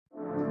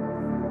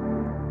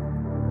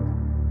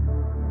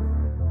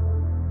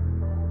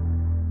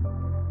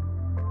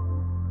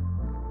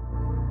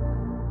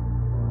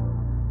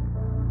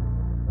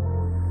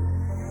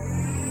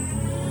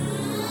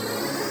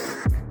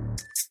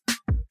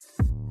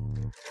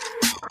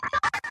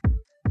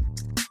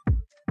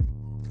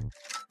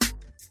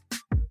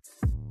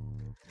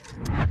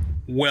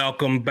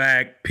Welcome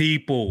back,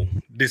 people.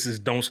 This is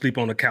Don't Sleep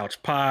on the Couch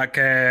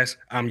podcast.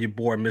 I'm your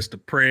boy, Mr.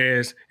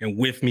 Prez, and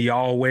with me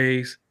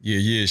always.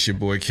 Yeah, it's your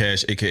boy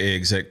Cash, aka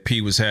Exec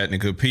P. What's happening,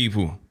 good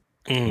people?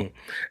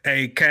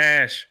 Hey,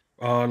 Cash,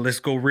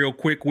 let's go real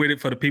quick with it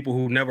for the people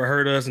who never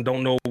heard us and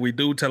don't know what we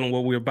do. Tell them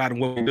what we're about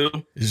and what we do.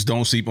 It's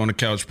Don't Sleep on the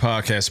Couch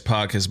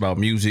podcast about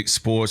music,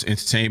 sports,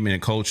 entertainment,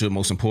 and culture.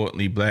 Most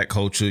importantly, Black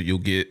culture. You'll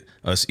get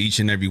us each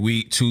and every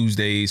week,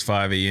 Tuesdays,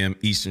 5 a.m.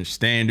 Eastern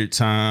Standard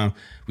Time.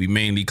 We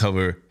mainly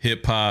cover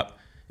hip hop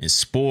and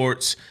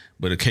sports,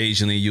 but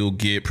occasionally you'll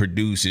get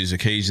producers.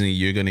 Occasionally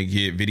you're going to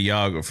get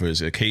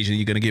videographers. Occasionally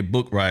you're going to get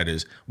book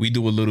writers. We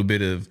do a little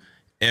bit of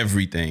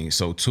everything.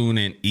 So tune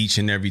in each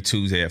and every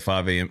Tuesday at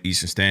 5 a.m.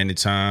 Eastern Standard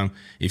Time.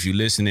 If you're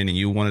listening and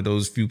you're one of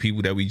those few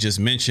people that we just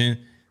mentioned,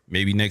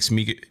 maybe next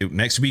week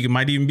it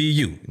might even be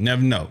you.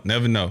 Never know.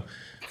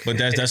 But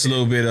that's a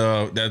little bit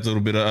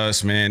of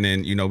us, man.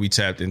 And we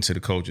tapped into the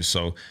culture.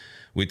 So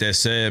with that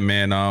said,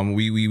 man,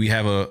 we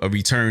have a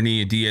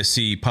returnee, a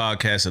DSC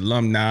podcast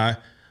alumni,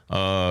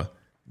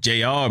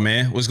 JR,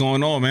 man. What's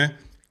going on, man?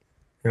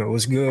 Yeah,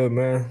 what's good,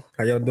 man?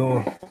 How y'all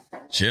doing?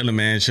 Chilling,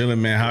 man.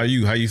 How are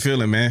you? How you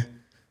feeling, man?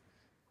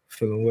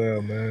 Feeling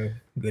well, man.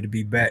 Good to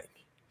be back.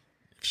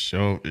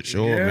 Sure,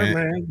 yeah,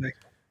 man.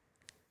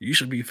 You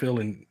should be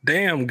feeling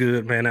damn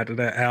good, man, after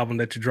that album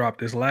that you dropped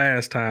this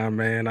last time,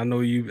 man. I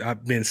know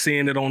I've been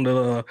seeing it on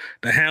the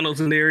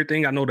handles and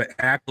everything. I know the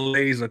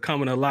accolades are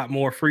coming a lot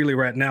more freely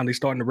right now. They're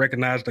starting to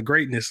recognize the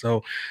greatness.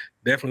 So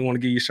definitely want to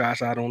give you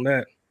shots out on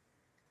that.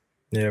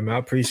 Yeah, man, I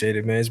appreciate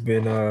it, man. It's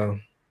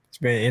been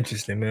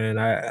interesting, man.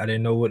 I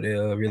didn't know what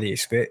to really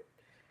expect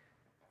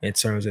in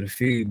terms of the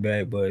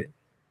feedback, but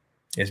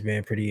it's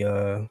been pretty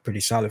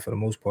solid for the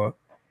most part.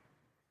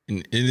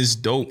 And it is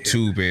dope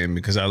too, man,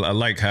 because I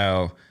like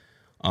how,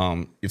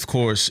 of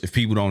course, if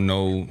people don't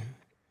know,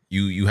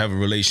 you have a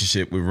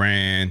relationship with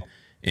Rand,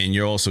 and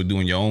you're also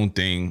doing your own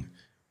thing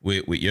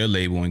with your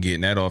label and getting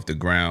that off the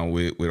ground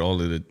with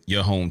all of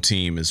your home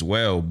team as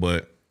well.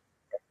 But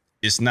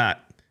it's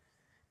not.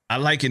 I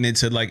liken it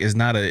to like it's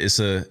not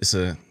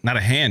a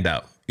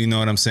handout. You know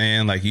what I'm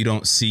saying? Like you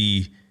don't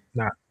see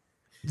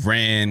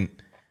Rand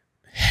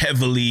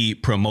heavily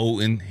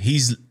promoting.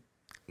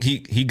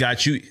 He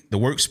got you. The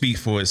work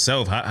speaks for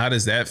itself. How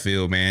does that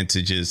feel, man,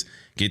 to just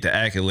get the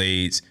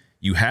accolades?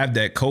 You have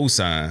that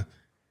cosign,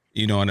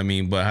 you know what I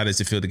mean? But how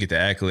does it feel to get the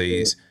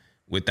accolades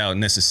without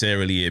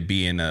necessarily it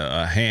being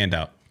a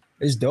handout?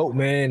 It's dope,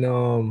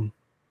 man.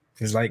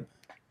 It's like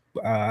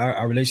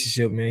our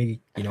relationship, man,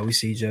 we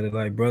see each other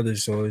like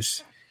brothers. So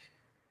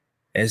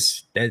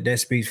that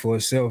speaks for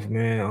itself,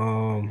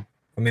 man.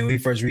 When he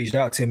first reached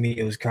out to me,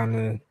 it was kind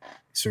of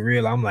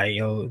surreal. I'm like,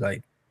 yo,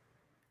 like,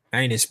 I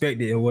ain't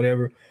expected it or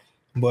whatever,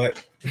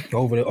 but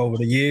over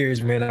the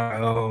years,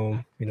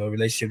 man,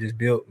 relationship is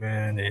built,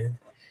 man, and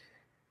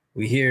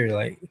we here,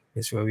 like,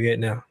 it's where we at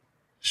now.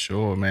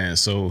 Sure, man.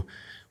 So,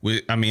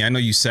 I know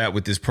you sat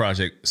with this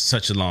project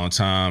such a long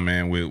time,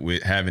 man,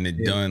 with having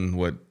it done,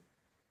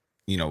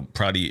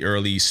 probably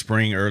early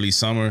spring, early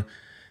summer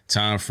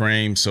time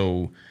frame.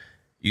 So,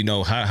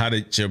 how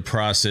did your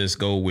process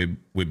go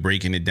with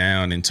breaking it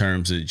down in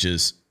terms of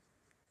just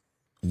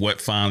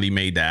what finally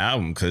made the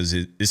album? Because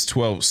it's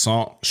 12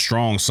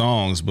 strong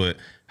songs, but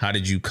how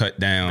did you cut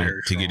down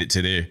to get it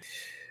to there?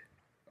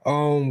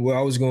 Well,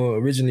 I was going to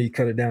originally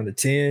cut it down to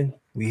 10.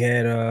 We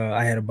had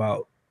I had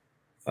about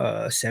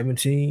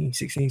 16,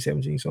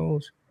 17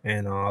 songs,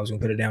 and I was going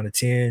to cut it down to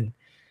 10,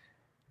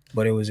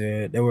 but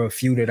there were a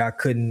few that I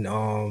couldn't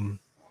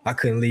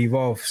leave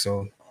off,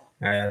 so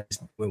I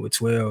just went with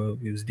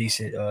 12. It was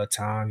decent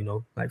time,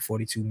 like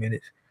 42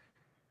 minutes.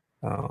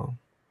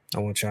 I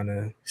wasn't trying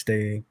to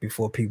stay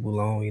before people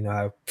long. You know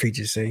how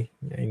preachers say,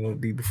 I ain't gonna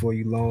be before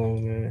you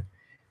long, man.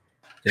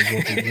 Just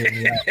want people to hear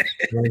me out. You know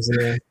what I'm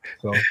saying?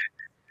 So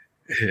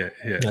yeah.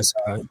 That's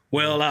how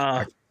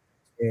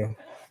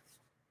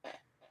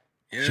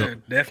sure.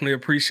 Definitely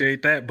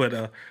appreciate that.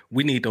 But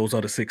we need those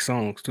other 6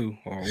 songs too,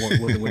 or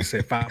what they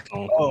said, 5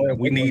 songs.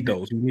 We need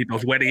those. We need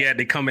those. Where they at?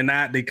 They coming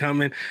out. They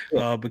coming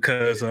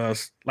because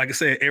like I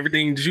said,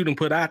 everything that you done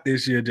put out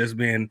this year just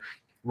been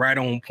right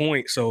on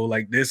point. So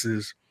like this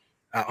is.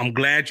 I'm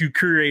glad you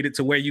curated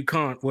to where you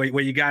got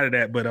it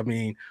at, but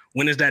when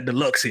is that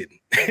deluxe hitting?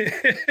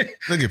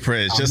 Look at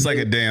Prez, just like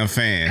a damn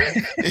fan.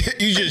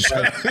 You just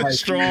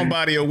strong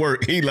body of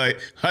work. He like,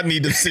 I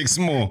need the 6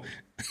 more.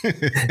 A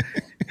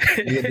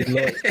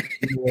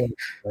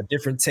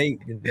different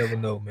tape, you never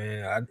know,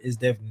 man. It's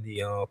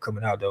definitely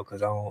coming out though,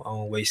 because I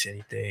don't waste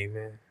anything,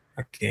 man.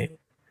 I can't.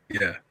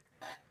 Yeah.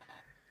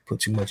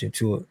 Put too much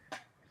into it.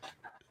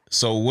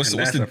 So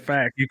that's a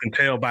fact. You can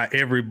tell by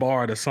every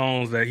bar, the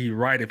songs that he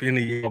write. If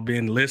any of y'all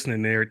been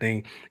listening and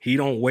everything, he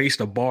don't waste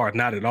a bar,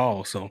 not at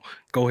all. So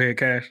go ahead,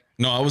 Cash.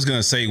 No, I was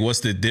gonna say, what's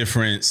the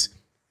difference,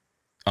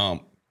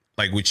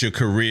 like with your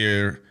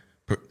career,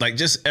 like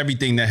just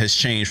everything that has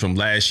changed from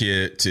last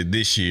year to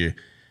this year?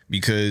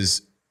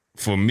 Because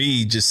for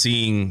me, just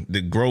seeing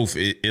the growth,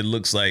 it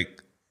looks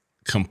like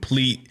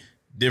complete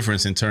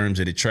difference in terms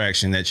of the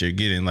traction that you're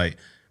getting. Like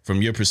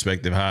from your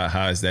perspective, how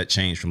has that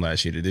changed from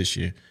last year to this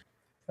year?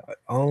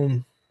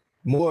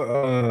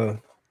 More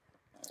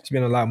it's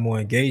been a lot more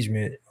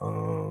engagement.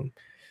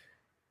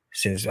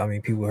 Since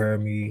people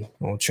heard me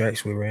on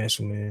tracks with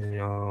Ransom,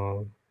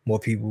 and more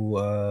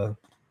people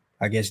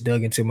I guess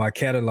dug into my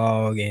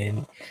catalog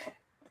and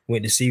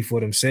went to see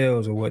for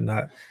themselves or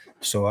whatnot.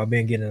 So I've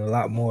been getting a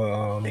lot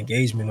more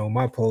engagement on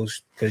my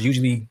posts, because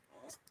usually,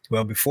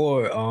 well,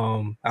 before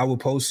I would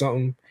post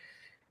something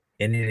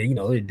and then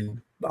it'd do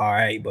all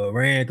right, but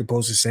Rand could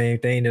post the same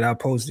thing that I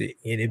posted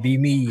and it'd be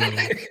me, and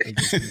it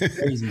just be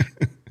crazy.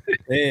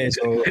 Yeah,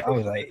 so I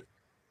was like,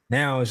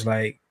 now it's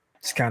like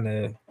it's kind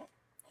of,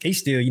 he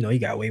still, he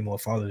got way more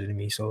followers than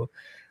me, so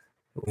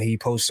when he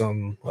posts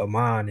something of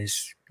mine,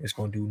 it's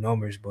gonna do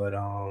numbers. But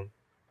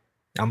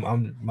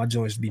I'm my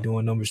joints be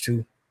doing numbers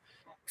too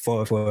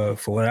for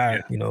what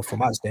I for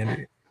my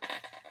standard.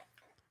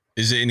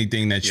 Is there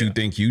anything that you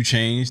think you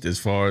changed as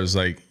far as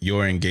like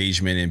your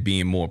engagement and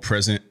being more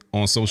present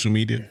on social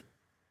media?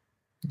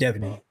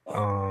 Definitely.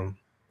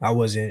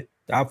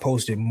 I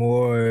posted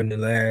more in the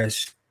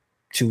last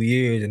 2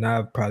 years than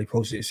I've probably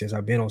posted since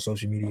I've been on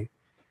social media,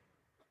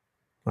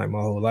 like my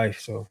whole life.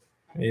 So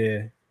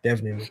yeah,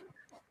 definitely.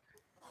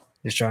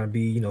 Just trying to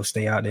be,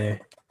 stay out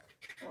there.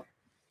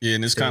 Yeah,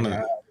 and it's kind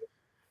of,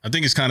 I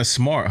think it's kind of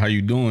smart how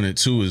you doing it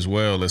too, as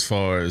well, as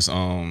far as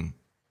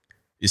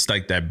it's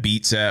like that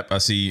Beats app. I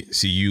see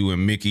you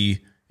and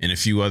Mickey and a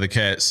few other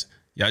cats.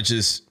 Y'all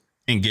just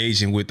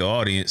engaging with the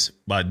audience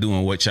by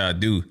doing what y'all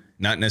do,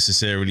 not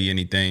necessarily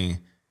anything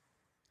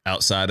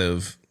outside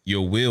of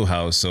your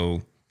wheelhouse.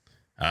 So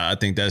I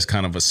think that's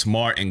kind of a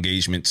smart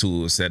engagement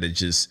tool instead of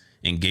just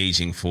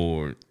engaging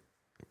for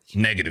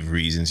negative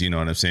reasons. You know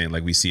what I'm saying?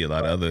 Like we see a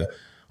lot of other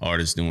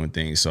artists doing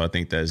things. So I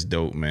think that's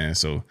dope, man.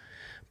 So,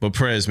 but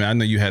Prez, man, I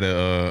know you had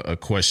a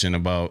question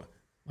about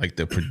like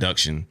the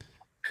production.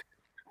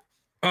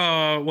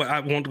 Well, I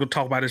want to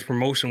talk about this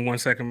promotion 1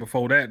 second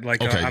before that.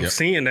 Like, okay, I'm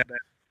seeing that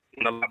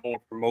a lot more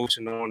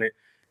promotion on it,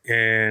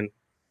 and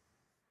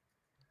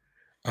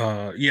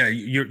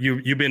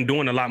you've been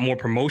doing a lot more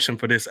promotion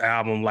for this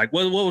album. Like,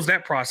 what was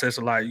that process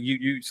like?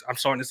 I'm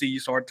starting to see you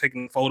start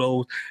taking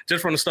photos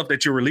just from the stuff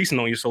that you're releasing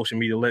on your social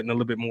media, letting a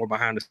little bit more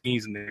behind the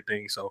scenes and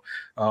everything. So,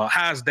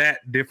 how's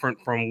that different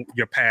from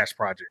your past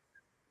project?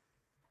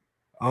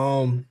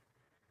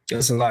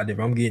 That's a lot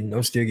different.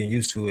 I'm still getting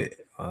used to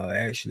it,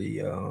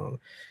 actually.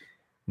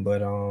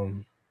 But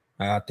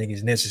I think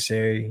it's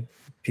necessary.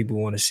 People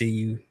want to see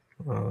you,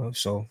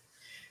 so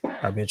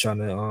I've been trying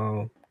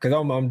to, cause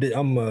I'm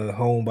a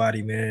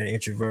homebody, man,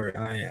 introvert.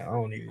 I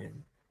don't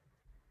even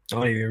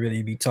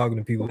really be talking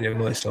to people that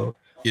much. So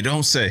you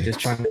don't say.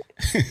 Just trying to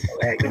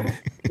act.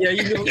 Yeah,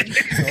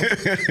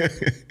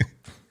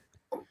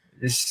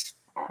 just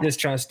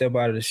trying to step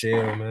out of the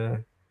shell,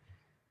 man.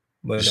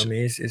 But I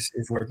mean,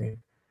 it's working.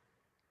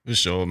 For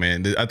sure,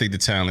 man. I think the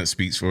talent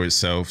speaks for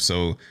itself.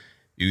 So,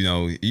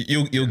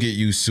 you'll get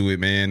used to it,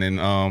 man.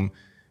 And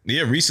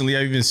recently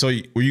I even saw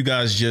were you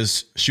guys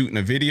just shooting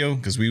a video?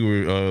 Because we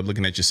were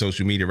looking at your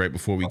social media right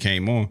before we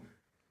came on.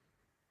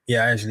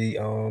 Yeah, I actually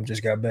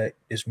just got back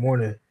this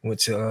morning. Went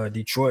to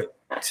Detroit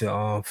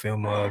to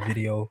film a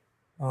video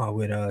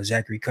with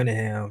Zachary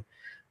Cunningham,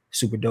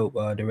 super dope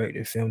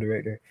film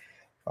director.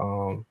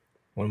 One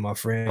of my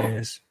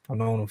friends. I've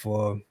known him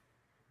for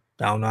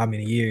I don't know how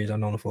many years. I've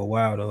known him for a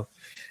while though.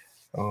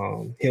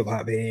 Hip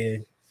hop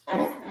head.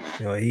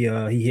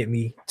 He hit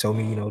me, told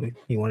me,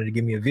 he wanted to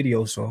give me a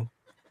video, so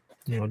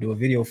do a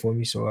video for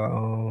me.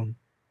 So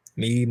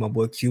me, my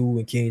boy Q,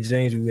 and King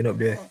James, we went up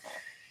there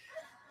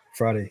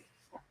Friday.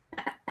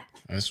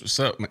 That's what's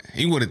up, man.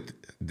 He would have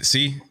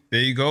see,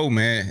 there you go,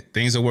 man.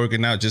 Things are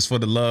working out just for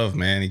the love,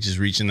 man. He just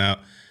reaching out.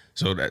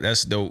 So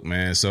that's dope,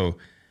 man. So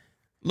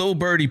Lil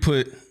Birdie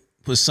put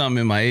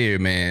something in my ear,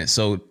 man.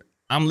 So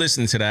I'm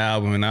listening to the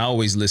album, and I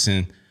always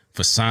listen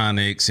for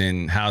sonics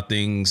and how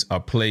things are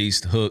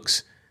placed,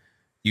 hooks,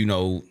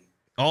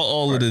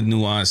 all of the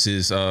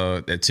nuances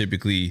that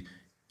typically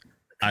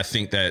I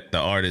think that the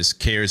artist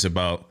cares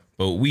about,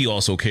 but we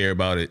also care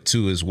about it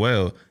too as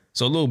well.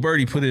 So Lil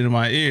Birdie put it in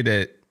my ear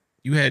that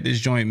you had this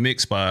joint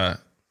mixed by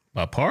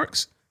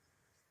Parks.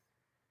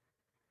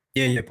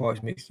 Yeah,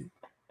 Parks mixed it.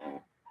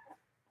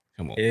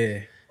 Come on.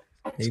 Yeah,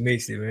 he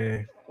mixed it,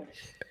 man.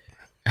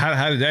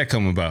 How did that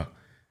come about?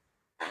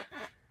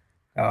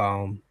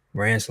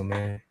 Ransom,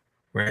 man.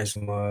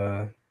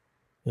 Ransom,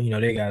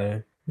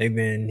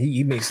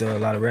 he mixed a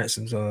lot of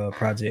Ransom's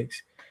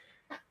projects.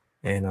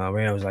 And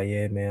Rand was like,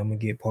 yeah, man, I'm gonna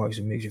get Parks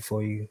to mix it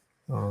for you.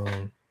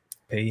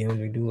 Pay him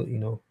to do it,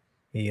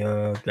 He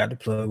got the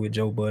plug with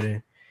Joe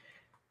Budden.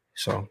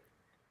 So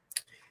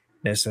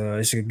that's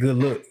it's a good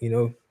look,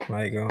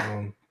 Like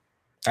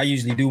I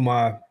usually do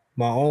my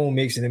own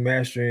mixing and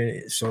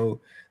mastering, so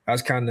I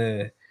was kind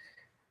of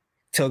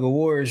tug of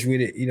wars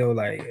with it,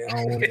 like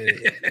I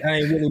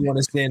ain't really want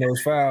to send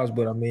those files,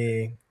 but I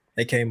mean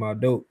they came out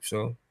dope.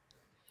 So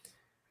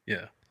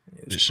yeah,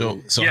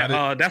 sure. So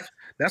yeah,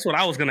 That's what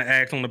I was gonna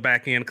ask on the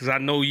back end, because I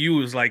know you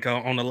was like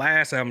on the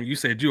last album. You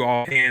said you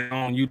all hands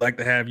on. You like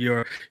to have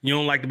you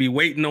don't like to be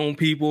waiting on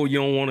people. You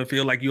don't want to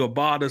feel like you're a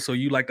bother, so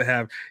you like to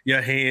have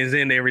your hands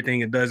in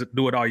everything and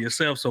do it all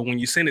yourself. So when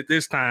you sent it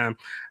this time,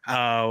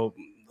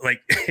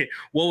 like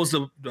what was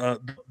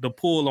the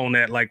pull on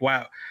that? Like,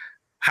 wow,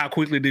 how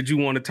quickly did you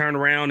want to turn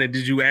around, and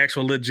did you ask for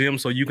a little gym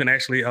so you can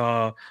actually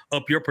up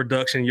your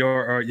production,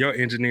 your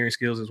engineering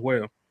skills as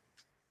well?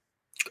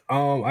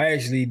 I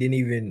actually didn't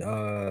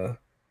even.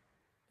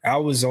 I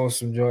was on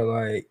some joint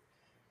like,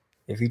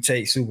 if he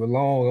takes super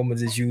long, I'm gonna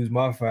just use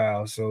my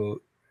file.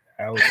 So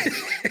after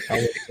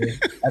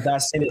I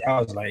sent it, I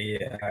was like,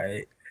 yeah, all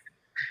right.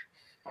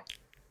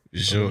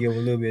 Sure. Give him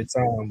a little bit of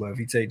time, but if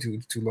he take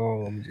too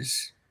long, I'm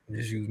just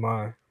use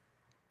mine.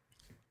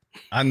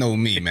 I know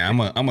me, man.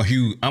 I'm a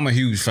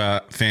huge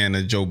fan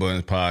of Joe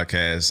Budden's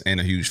podcast, and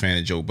a huge fan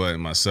of Joe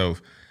Budden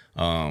myself.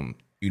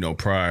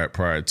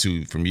 Prior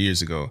to from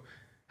years ago.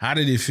 How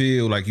did it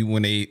feel like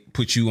when they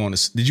put you on?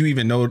 Did you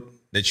even know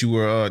that you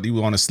were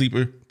on a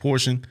sleeper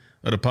portion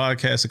of the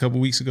podcast a couple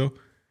weeks ago?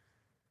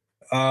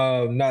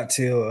 Not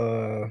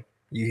till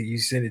you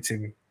sent it to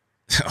me.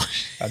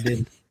 I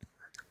didn't.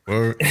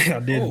 Word. I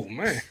didn't. Oh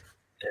man,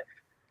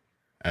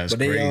 that's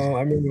crazy.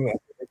 I remember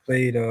they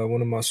played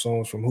one of my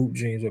songs from Hoop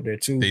Dreams up there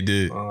too. They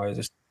did.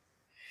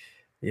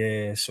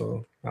 Yeah,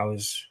 so I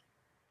was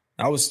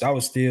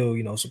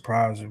still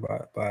surprised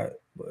by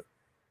it, but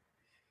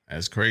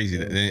that's crazy.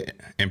 Yeah.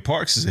 And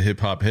Parks is a hip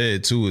hop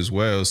head too as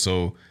well,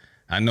 so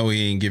I know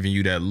he ain't giving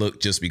you that look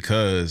just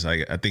because.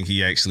 I think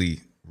he actually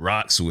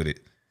rocks with it,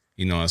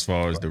 as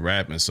far as the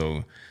rapping.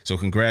 So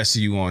congrats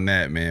to you on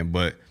that, man.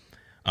 But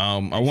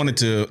I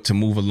wanted to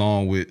move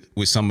along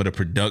with some of the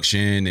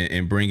production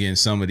and bring in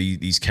some of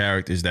these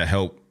characters that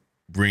help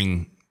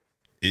bring.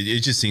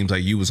 It just seems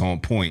like you was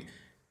on point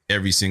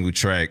every single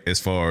track as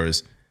far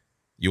as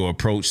your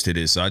approach to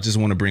this. So I just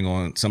want to bring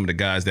on some of the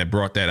guys that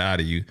brought that out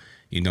of you.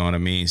 You know what I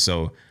mean?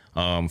 So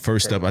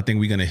first up, I think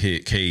we're going to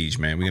hit Cage,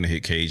 man. We're going to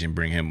hit Cage and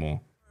bring him on.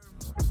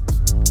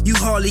 You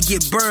hardly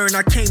get burned,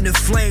 I came to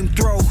flame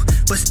throw,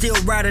 but still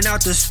riding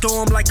out the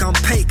storm like I'm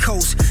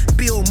Pecos.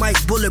 Bill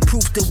Mike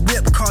bulletproof the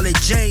whip, call it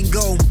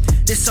Django.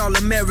 This all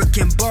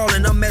American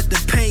ballin', I'm at the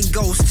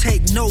Pangos.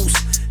 Take notes,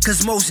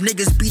 cause most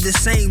niggas be the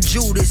same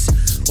Judas,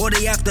 or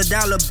they after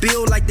dollar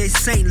bill like they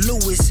St.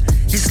 Louis.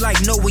 It's like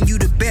knowing you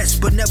the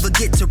best but never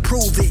get to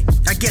prove it.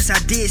 I guess I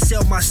did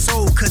sell my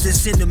soul cause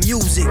it's in the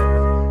music.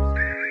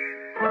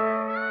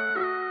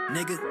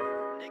 Nigga.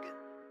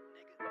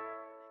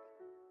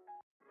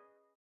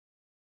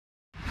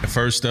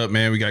 First up,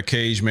 man, we got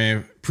Cage, man.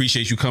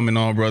 Appreciate you coming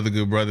on, brother,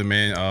 good brother,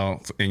 man,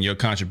 and your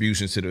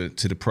contributions to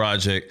the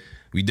project.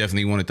 We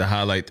definitely wanted to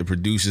highlight the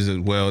producers as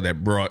well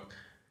that brought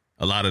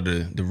a lot of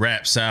the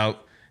raps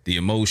out, the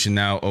emotion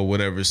out, or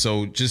whatever.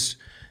 So just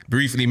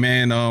briefly,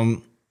 man,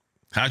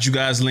 how'd you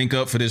guys link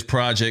up for this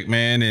project,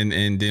 man?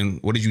 And then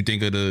what did you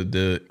think of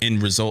the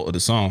end result of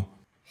the song?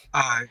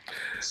 All right.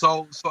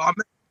 So I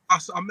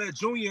met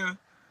Junior.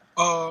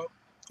 I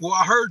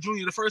heard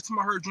Junior. The first time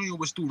I heard Junior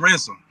was through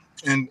Ransom.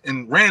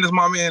 And Rand is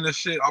my man and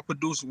shit. I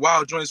produce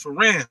wild joints for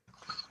Rand.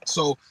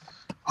 So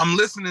I'm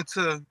listening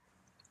to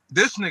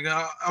this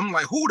nigga. I'm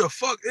like, who the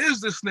fuck is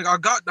this nigga? I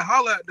got to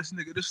holler at this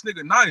nigga. This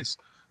nigga nice.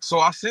 So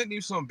I sent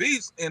him some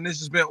beats, and it's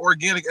just been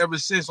organic ever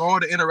since. All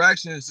the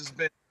interactions just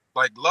been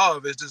like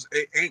love. It's just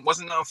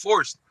wasn't nothing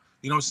forced.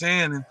 You know what I'm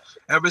saying? And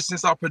ever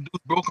since I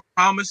produced Broken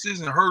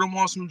Promises and heard him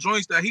on some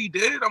joints that he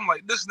did, I'm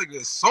like, this nigga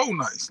is so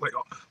nice. Like,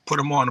 I put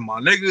him on to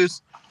my niggas.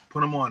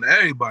 Put him on to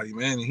everybody,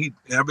 man, and he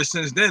ever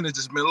since then it's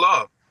just been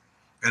love,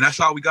 and that's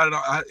how we got it.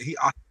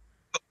 I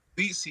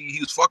beats. He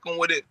was fucking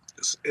with it.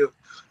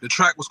 The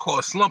track was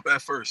called Slump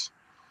at first,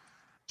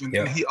 and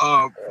then he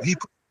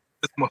put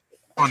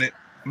on it.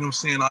 You know what I'm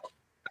saying?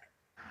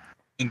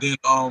 And then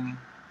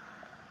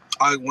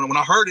when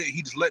I heard it,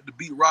 he just let the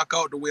beat rock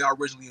out the way I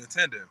originally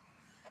intended.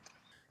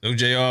 So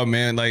JR,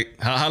 man, like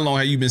how long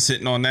have you been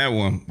sitting on that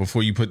one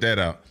before you put that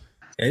out?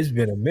 It's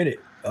been a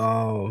minute.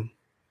 I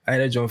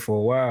had that joint for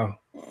a while.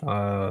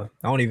 I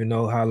don't even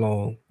know how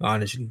long,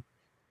 honestly,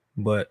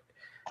 but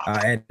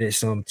I added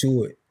some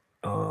to it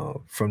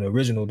from the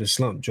original, the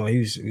Slump joint.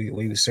 He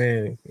was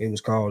saying it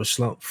was called the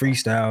Slump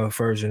Freestyle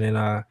first, and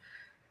then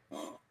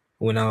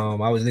when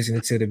I was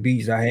listening to the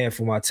beats I had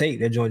for my tape,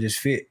 that joint just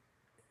fit,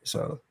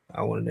 so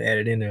I wanted to add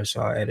it in there.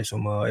 So I added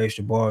some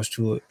extra bars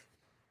to it.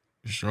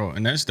 Sure,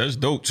 and that's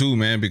dope too,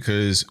 man.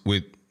 Because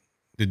with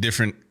the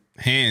different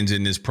hands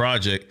in this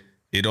project,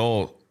 it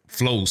all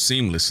flows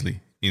seamlessly.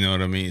 You know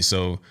what I mean?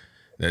 So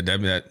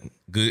that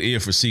good ear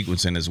for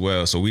sequencing as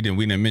well. So we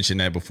didn't mention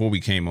that before we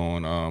came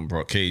on,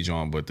 brought Cage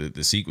on, but the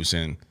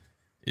sequencing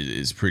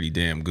is pretty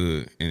damn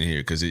good in here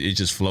because it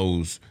just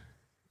flows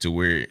to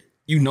where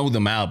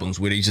them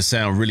albums where they just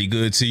sound really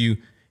good to you,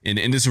 and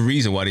there's a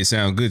reason why they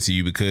sound good to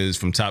you, because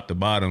from top to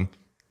bottom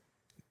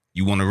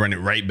you want to run it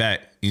right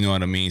back. You know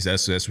what I mean? So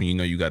that's when you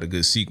know you got a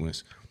good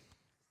sequence.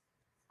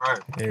 Right.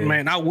 Yeah.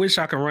 Man, I wish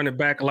I could run it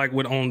back like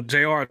with on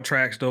JR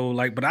tracks though.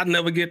 Like, but I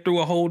never get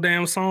through a whole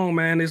damn song,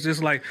 man. It's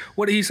just like,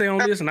 what did he say on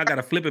this? And I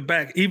gotta flip it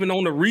back. Even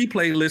on the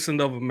replay listen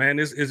of it, man.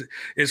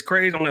 It's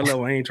crazy on that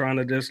level. I ain't trying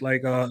to just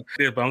like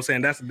this, but I'm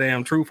saying that's the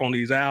damn truth on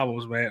these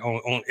albums, man.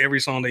 On every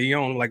song that he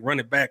on, like run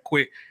it back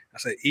quick. I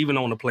said, even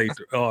on the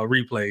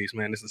replays,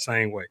 man, it's the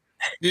same way.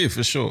 Yeah,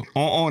 for sure.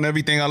 On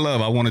Everything I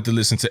Love, I wanted to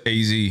listen to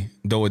AZ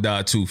Do or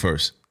Die 2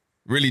 first.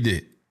 Really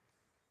did.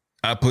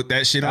 I put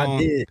that shit on. I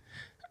did.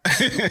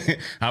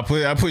 I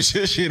put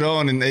your shit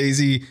on, and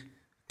AZ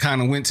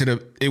kind of went to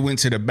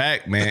the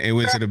back, man. It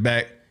went to the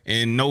back,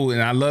 and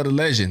I love the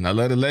legend,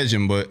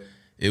 but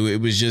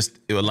it was just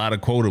a lot of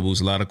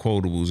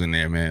quotables in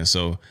there, man.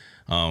 So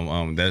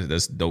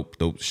that's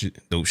dope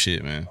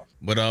shit, man.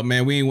 But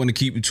man, we ain't want to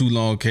keep you too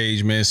long,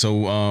 Cage, man.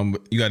 So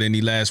you got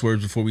any last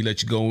words before we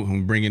let you go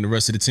and bring in the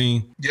rest of the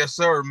team? Yes,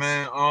 sir,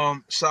 man.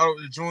 Shout out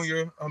to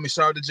Junior.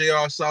 Shout out to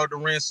JR. Shout out to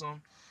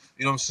Ransom.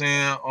 You know what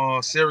I'm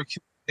saying? Syracuse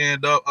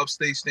stand up,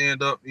 Upstate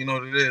stand up. You know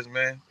what it is,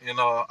 man. And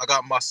I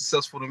got my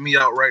Successful to Me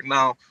out right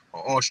now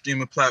on all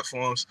streaming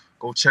platforms.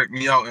 Go check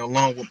me out, and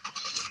along with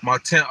my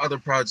 10 other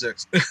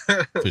projects.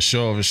 For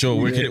sure.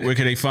 Where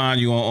can they find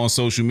you on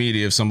social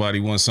media if somebody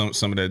wants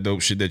some of that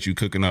dope shit that you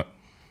cooking up?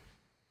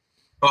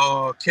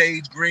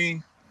 Cage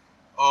Green.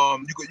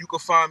 You can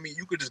find me.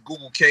 You could just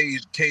Google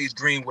Cage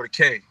Green with a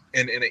K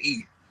and an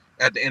E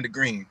at the end of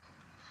Green,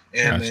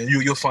 and gotcha.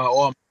 You'll find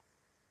all.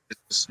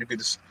 You could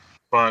just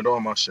find all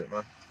my shit,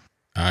 man.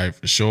 All right,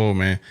 for sure,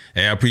 man.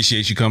 Hey, I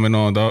appreciate you coming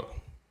on, dog.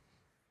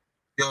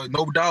 Yo,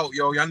 no doubt,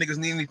 y'all niggas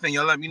need anything,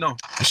 y'all let me know.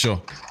 For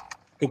sure.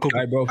 Cool. All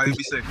right, bro. All right,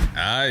 be safe. All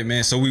right,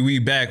 man. So we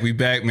back,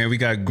 man. We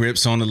got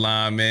Grips on the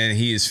line, man.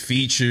 He is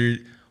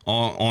featured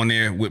on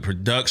there with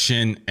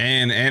production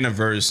and a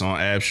verse on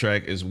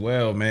Abstract as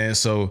well, man.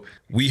 So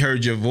we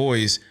heard your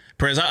voice.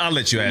 Prez, I'll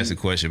let you ask the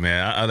question,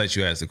 man. I'll let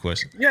you ask the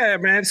question. Yeah,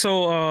 man.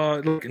 So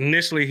look,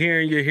 initially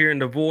hearing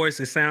the voice,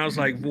 it sounds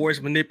like voice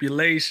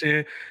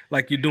manipulation,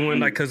 like you're doing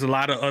like, because a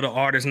lot of other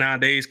artists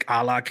nowadays,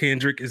 a la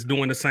Kendrick, is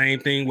doing the same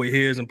thing with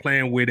his and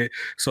playing with it.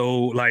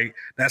 So like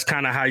that's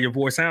kind of how your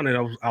voice sounded.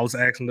 I was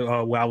asking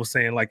what I was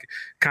saying, like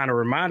kind of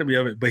reminded me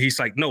of it, but he's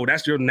like, no,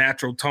 that's your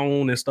natural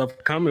tone and stuff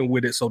coming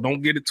with it. So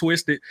don't get it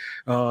twisted.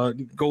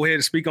 Go ahead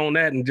and speak on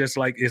that. And just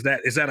like, is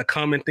that a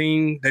common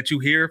thing that you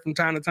hear from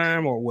time to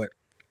time or what?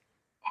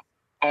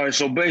 All right,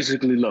 so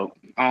basically, look,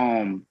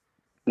 when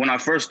I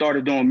first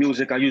started doing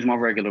music, I used my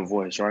regular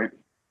voice, right?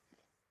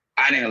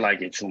 I didn't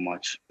like it too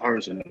much,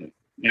 personally.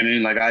 You know what I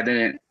mean? Like I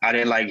didn't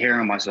like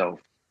hearing myself.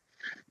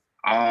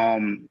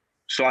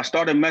 So I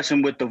started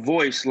messing with the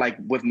voice, like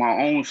with my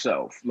own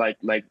self, like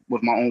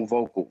with my own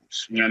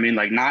vocals. You know what I mean?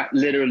 Like not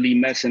literally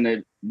messing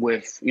it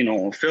with,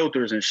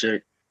 filters and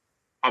shit,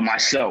 but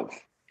myself.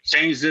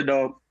 Changed it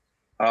up.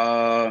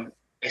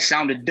 It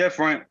sounded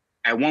different.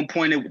 At one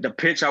point, the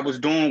pitch I was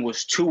doing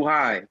was too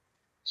high.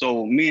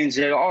 So me and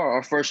JR,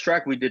 our first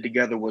track we did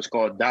together was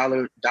called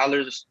Dollars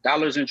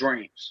and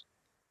Dreams.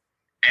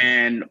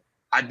 And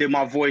I did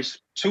my voice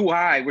too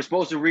high. We're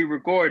supposed to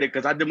re-record it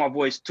because I did my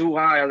voice too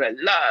high. I was like,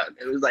 look,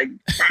 it was like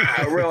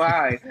real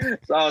high.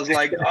 So I was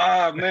like,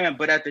 oh man.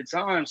 But at the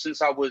time,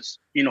 since I was,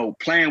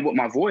 playing with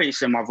my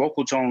voice and my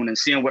vocal tone and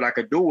seeing what I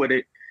could do with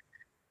it,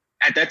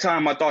 at that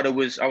time I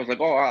was like,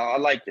 oh, I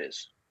like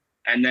this.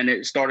 And then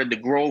it started to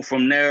grow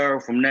from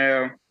there. And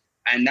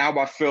now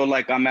I feel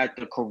like I'm at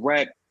the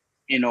correct,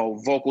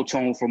 vocal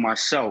tone for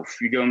myself.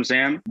 You get what I'm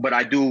saying? But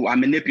I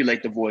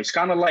manipulate the voice.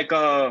 Kind of like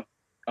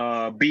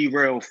Be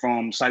Real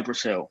from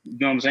Cypress Hill. You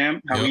know what I'm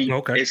saying? How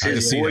it's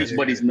his voice,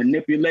 but he's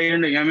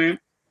manipulating it, you know what I mean?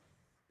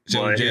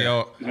 So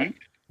JR,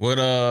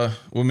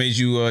 what made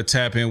you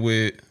tap in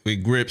with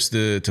Grips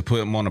to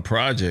put him on the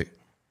project?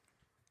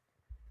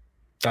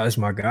 That's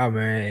my guy,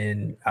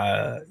 man.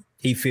 And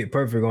he fit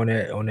perfect on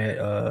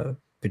that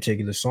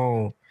particular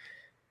song,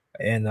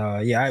 and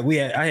I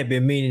had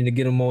been meaning to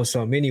get him on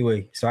something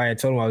anyway, so I had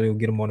told him I was gonna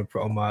get him on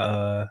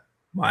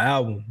my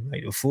album,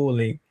 like the full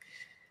length.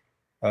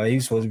 He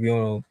was supposed to be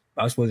on.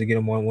 I was supposed to get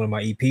him on one of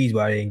my EPs,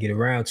 but I didn't get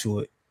around to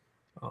it.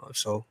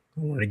 So I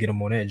wanted to get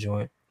him on that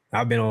joint.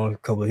 I've been on a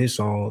couple of his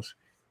songs.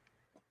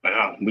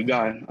 I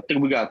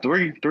think we got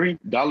three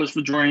Dollars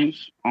for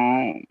Dreams,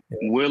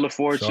 Wheel of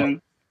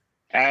Fortune,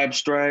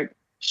 Abstract,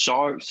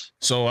 Sharks.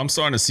 So I'm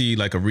starting to see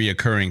like a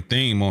reoccurring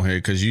theme on here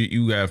because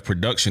you have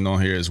production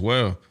on here as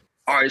well.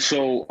 All right,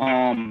 so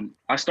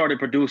I started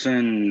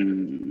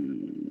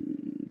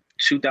producing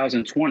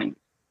 2020.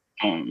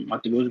 I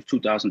think it was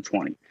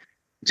 2020.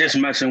 Just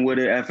messing with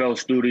it, FL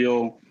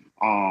Studio.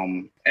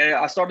 And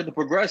I started to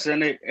progress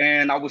in it,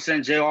 and I would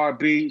send JR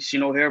beats,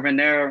 here and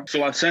there.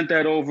 So I sent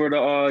that over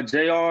to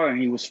JR,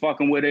 and he was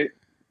fucking with it.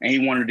 And he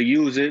wanted to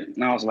use it.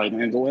 And I was like,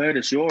 man, go ahead.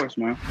 It's yours,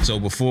 man. So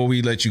before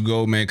we let you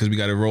go, man, because we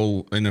got to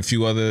roll in a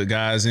few other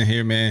guys in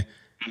here, man,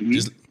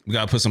 we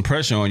got to put some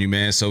pressure on you,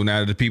 man. So now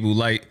that the people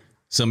like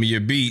some of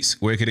your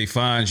beats, where can they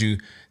find you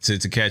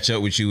to catch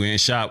up with you and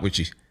shop with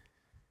you?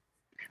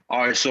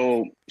 All right.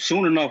 So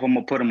soon enough, I'm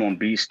going to put them on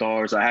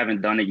BeatStars. I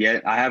haven't done it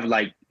yet. I have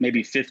like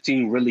maybe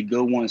 15 really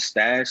good ones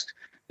stashed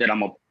that I'm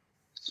going to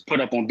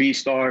put up on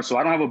BeatStars. So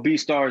I don't have a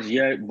BeatStars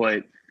yet,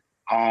 but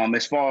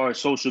as far as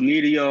social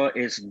media,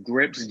 it's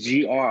Gripz,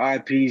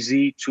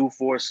 GRIPZ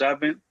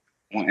 247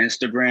 on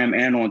Instagram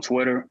and on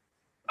Twitter.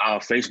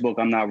 Facebook,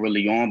 I'm not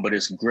really on, but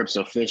it's Gripz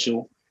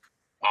Official.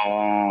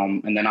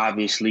 And then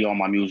obviously all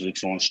my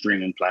music's on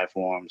streaming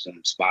platforms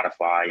and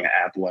Spotify and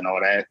Apple and all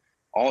that.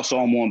 Also,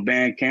 I'm on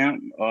Bandcamp.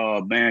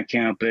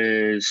 Bandcamp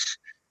is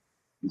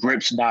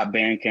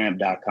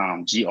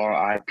gripz.bandcamp.com,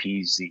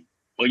 GRIPZ.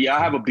 But yeah, I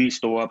have a beat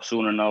store up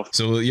soon enough.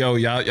 So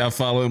y'all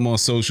follow him on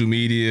social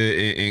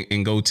media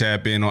and go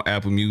tap in on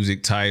Apple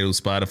Music, Tidal,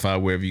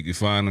 Spotify, wherever you can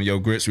find him. Yo,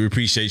 Gripz, we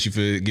appreciate you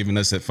for giving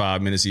us that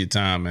 5 minutes of your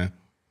time, man.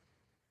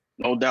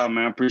 No doubt,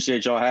 man.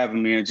 Appreciate y'all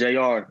having me. And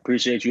JR,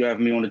 appreciate you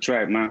having me on the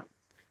track, man.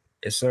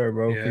 Yes, sir,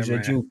 bro. Yeah,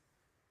 appreciate man. you.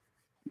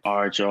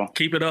 All right, y'all.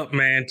 Keep it up,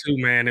 man, too,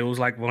 man. It was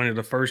like one of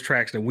the first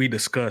tracks that we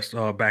discussed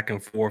back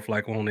and forth,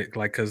 like on it,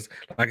 like, because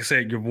like I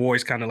said, your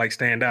voice kind of like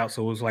stand out,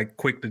 so it was like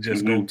quick to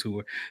just go to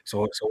it.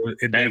 So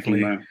it definitely,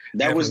 you, man.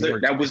 That was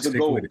the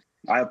goal.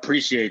 I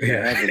appreciate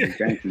that. Yeah.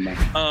 Thank you, man.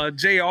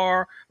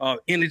 JR,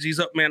 energy's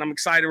up, man. I'm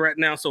excited right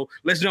now. So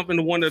let's jump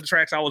into one of the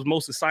tracks I was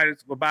most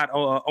excited about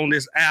on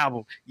this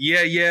album.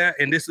 Yeah.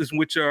 And this is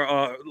with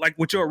your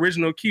with your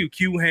original Q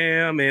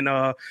Ham and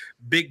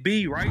Big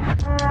B, right?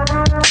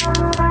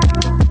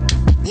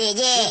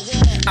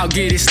 I'll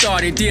get it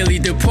started, dearly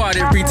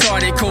departed,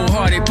 retarded,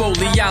 cold-hearted,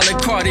 boldly a la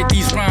carte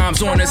these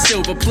rhymes on a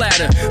silver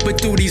platter. But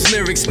do these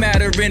lyrics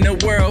matter in a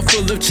world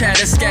full of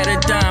chatter?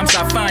 Scattered dimes,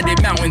 I find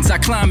it, mountains, I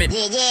climb it.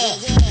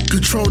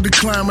 Control the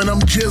climate,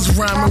 I'm just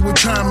rhyming with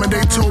time, and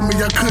they told me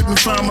I couldn't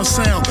find my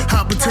sound.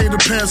 Hot potato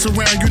pass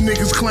around, you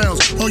niggas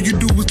clowns. All you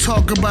do is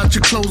talk about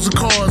your clothes and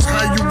cars.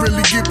 How you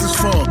really get this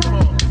far?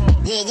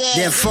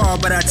 They're far,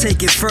 but I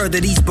take it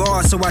further. These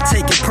bars, so I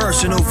take it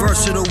personal.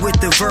 Versatile with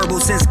the verbal,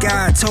 since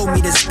God told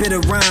me to spit a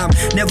rhyme.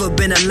 Never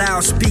been a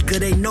loudspeaker,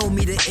 they know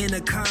me the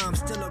intercom.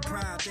 Still a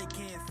pride, they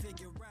can't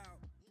figure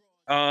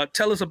out.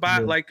 Tell us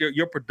about like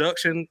your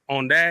production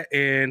on that,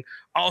 and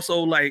also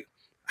like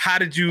how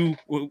did you?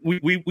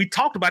 We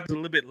talked about this a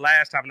little bit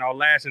last time in our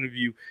last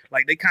interview.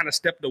 Like they kind of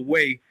stepped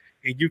away,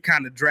 and you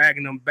kind of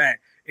dragging them back.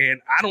 And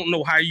I don't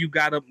know how you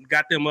got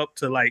them up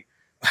to like.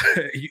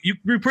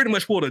 you pretty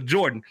much pulled a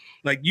Jordan.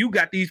 Like you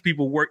got these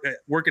people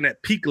working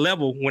at peak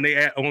level when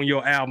they on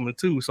your album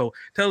too. So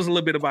tell us a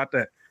little bit about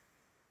that.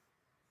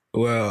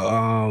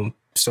 Well,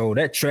 so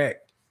that track,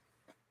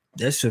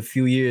 that's a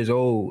few years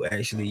old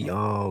actually.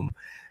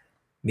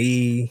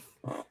 Me,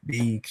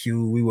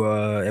 BQ, we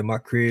were at my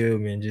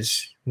crib and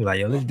just we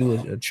like, yo, let's do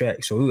a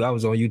track. So I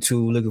was on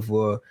YouTube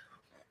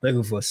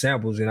looking for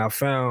samples, and I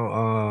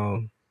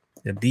found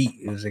the beat.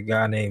 It was a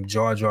guy named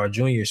Jar Jar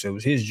Jr. So it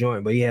was his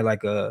joint, but he had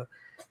like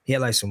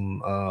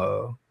some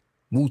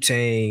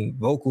Wu-Tang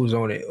vocals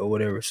on it or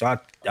whatever. So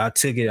I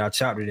took it, I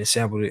chopped it and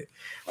sampled it,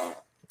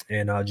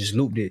 and I just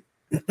looped it.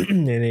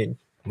 And then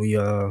we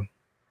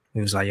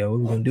was like, yo, what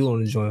we gonna do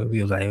on the joint?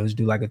 We was like, let's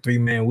do like a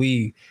 3-man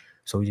weave.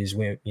 So we just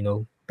went,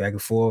 back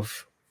and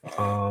forth.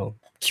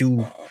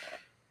 Q,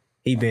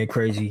 he been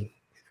crazy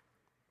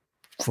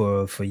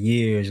for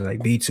years, like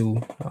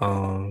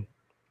B2.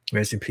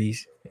 Rest in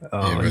peace.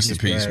 Rest in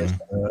peace, man.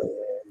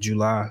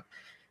 July.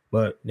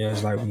 But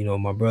there's like,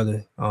 my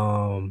brother.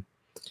 And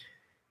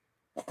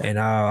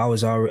I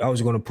was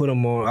gonna put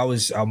him on.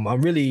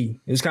 I'm really,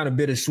 it was kind of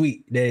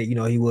bittersweet that,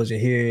 he wasn't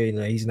here,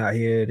 he's not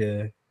here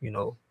to,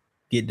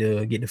 get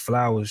the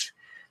flowers.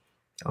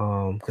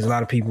 Because a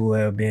lot of people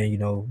have been,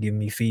 giving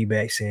me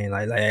feedback saying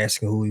like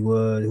asking who he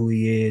was, who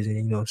he is,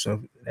 and so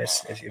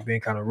that's it's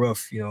been kind of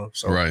rough,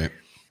 So right.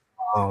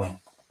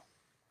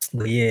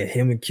 But yeah,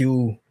 him and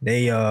Q,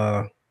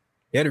 they're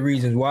the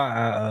reasons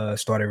why I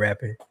started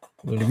rapping.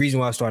 Well, the reason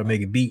why I started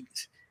making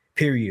beats,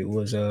 period,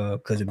 was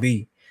because of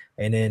B.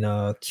 And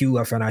then Q,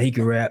 I found out he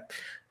could rap,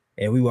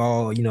 and we were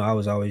all, I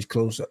was always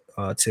close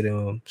to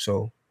them.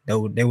 So they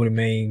were the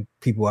main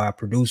people I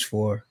produced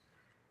for.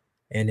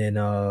 And then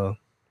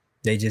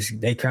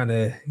they kind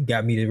of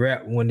got me to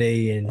rap one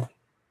day, and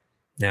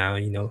now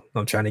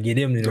I'm trying to get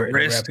them to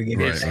rap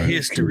again. Is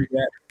history.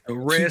 The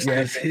rest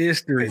is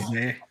history,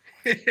 man.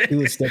 He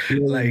would step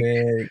in,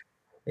 man.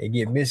 They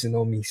get missing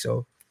on me,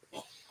 so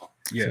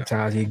yeah.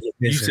 Sometimes he get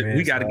missing. Man,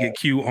 we got to get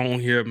Q on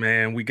here,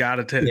 man. We got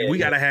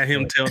to have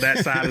him tell that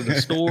side of the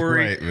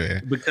story, right,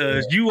 man.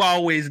 Because you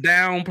always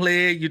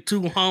downplay it. You're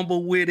too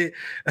humble with it,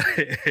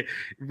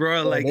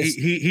 bro. Like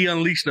he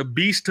unleashed a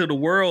beast to the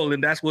world,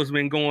 and that's what's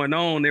been going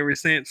on ever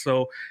since.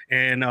 So,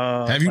 and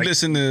have you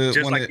listened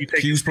to one of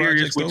Q's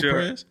projects, though,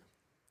 Perez?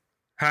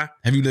 Huh?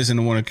 Have you listened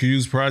to one of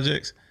Q's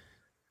projects?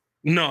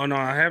 No,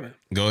 I haven't.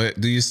 Go ahead.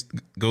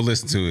 Go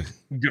listen to it.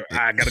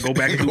 I gotta go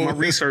back and do my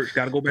research.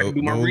 Go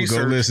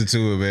listen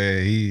to it,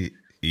 man.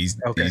 He's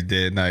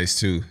dead nice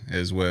too,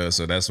 as well.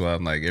 So that's why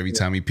I'm like, every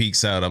time he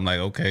peeks out, I'm like,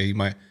 okay,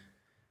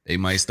 they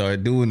might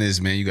start doing this,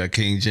 man. You got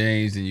King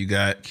James and you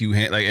got Q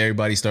Hand, like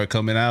everybody start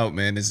coming out,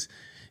 man.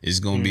 It's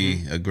gonna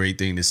be a great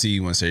thing to see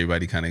once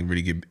everybody kind of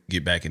really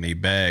get back in their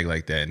bag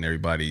like that, and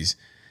everybody's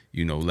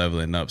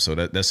leveling up. So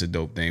that's a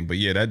dope thing. But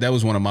yeah, that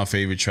was one of my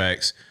favorite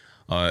tracks.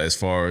 As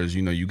far as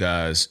you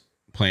guys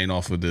playing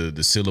off of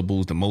the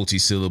syllables, the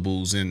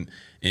multi-syllables in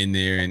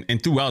there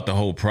and throughout the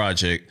whole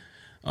project.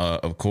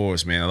 Of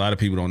course, man, a lot of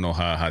people don't know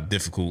how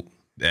difficult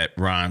that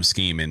rhyme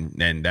scheme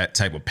and that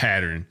type of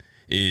pattern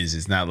is.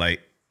 It's not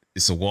like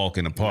it's a walk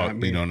in the park.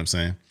 You know what I'm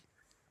saying?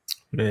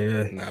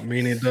 Yeah, not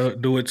many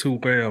do it too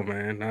well,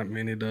 man. Not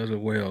many does it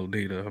well,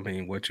 neither. I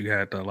mean, what you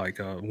had the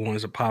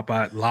ones that pop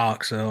out,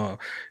 Locks.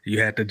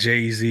 You had the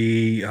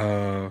Jay-Z,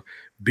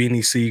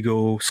 Benny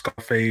Siegel,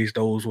 Scarface.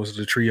 Those was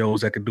the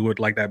trios that could do it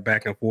like that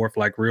back and forth,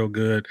 like real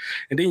good.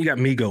 And then you got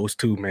Migos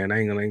too, man. I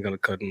ain't gonna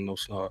cut them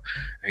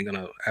ain't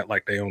gonna act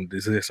like they don't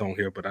exist on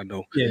here, but I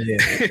know. Yeah.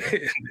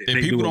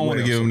 And people don't want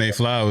to give them their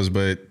flowers,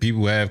 but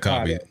people have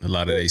copied a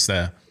lot of their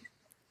style.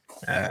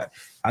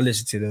 I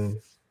listen to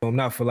them. I'm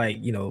not for like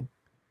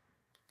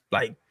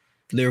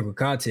lyrical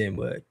content,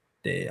 but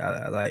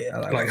I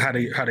like how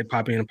they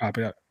pop in and pop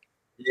out.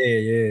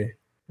 Yeah,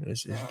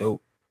 it's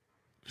dope.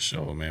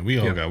 Sure, man. We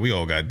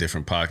all got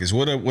different pockets.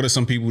 What are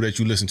some people that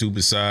you listen to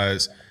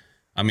besides?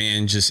 I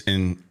mean, just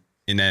in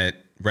that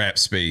rap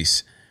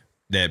space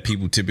that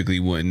people typically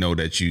wouldn't know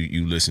that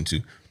you listen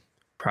to.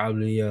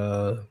 Probably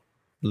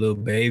Lil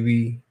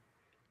Baby,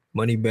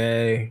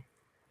 Moneybagg.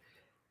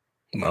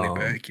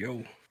 Moneybagg,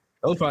 yo.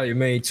 Those probably the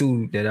main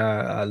two that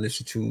I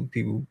listen to.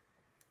 People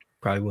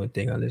probably wouldn't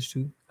think I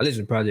listen to. I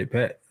listen to Project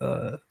Pat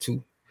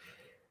too.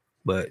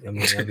 But I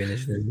mean, I've been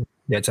listening to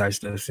that type of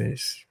stuff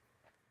since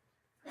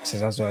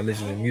I started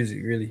listening to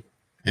music, really.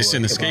 It's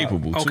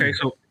inescapable. Okay,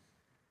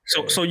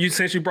 so you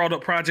since you brought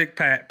up Project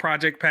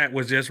Pat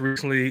was just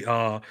recently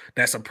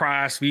that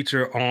surprise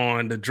feature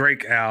on the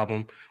Drake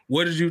album.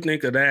 What did you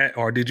think of that?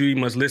 Or did you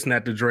even listen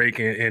at the Drake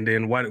and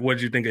then what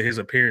did you think of his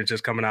appearance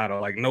just coming out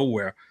of like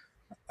nowhere?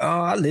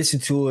 I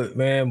listened to it,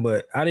 man,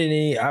 but I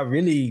didn't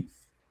really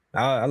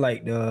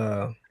like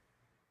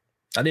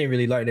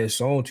that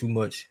song too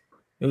much.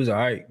 It was all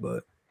right,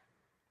 but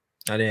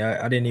I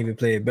didn't even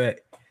play it back.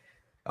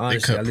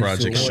 Honestly, they cut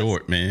Project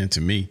short, man, to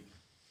me.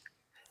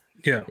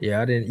 Yeah.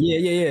 Yeah, I didn't.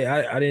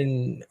 Yeah. I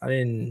didn't.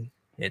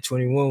 Yeah,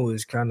 21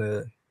 was kind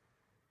of.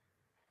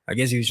 I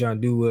guess he was trying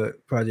to do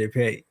what Project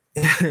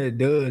Pat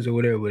does or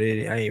whatever, but I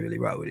ain't really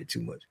rock with it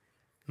too much.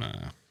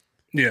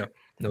 Yeah.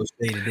 No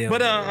shade to them.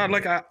 But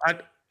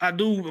I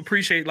do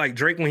appreciate like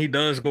Drake when he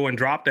does go and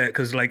drop that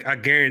because like I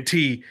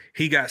guarantee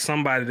he got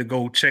somebody to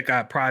go check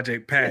out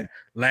Project Pat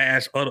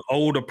last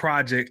older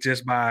project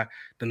just by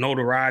the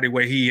notoriety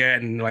where he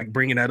at and like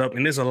bringing that up.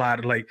 And there's a lot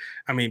of like,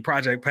 I mean,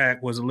 Project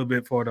Pat was a little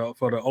bit for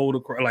the older,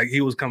 like he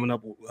was coming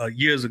up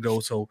years ago.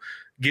 So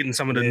getting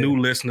some of the new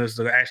listeners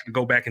to actually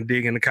go back and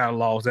dig in the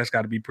catalogs, that's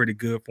got to be pretty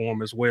good for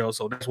him as well.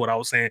 So that's what I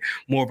was saying,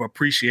 more of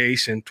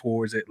appreciation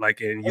towards it. Like,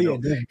 and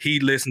he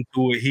listened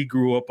to it, he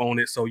grew up on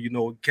it. So,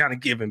 kind of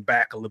giving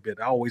back a little bit.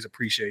 I always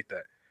appreciate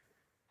that.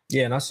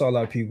 Yeah. And I saw a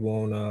lot of people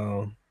on,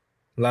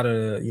 a lot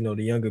of,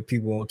 the younger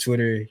people on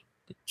Twitter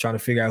trying to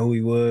figure out who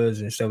he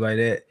was and stuff like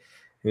that.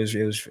 It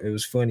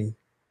was funny.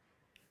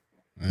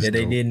 That's that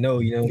dope. They didn't know,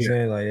 you know what I'm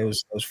saying? Like it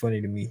was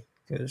funny to me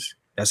because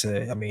I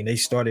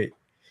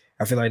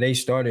feel like they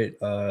started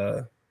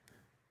a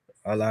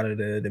lot of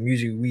the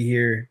music we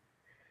hear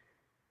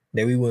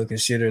that we wouldn't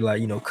consider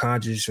like,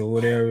 conscious or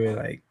whatever,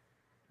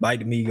 like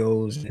the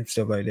Migos and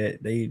stuff like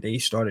that. They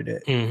started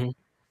that. Mm-hmm.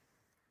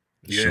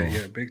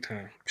 Yeah, big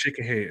time.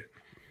 Chicken head.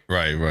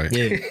 Right.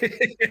 Yeah.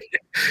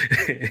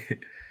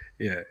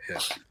 yeah.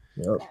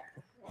 Yep.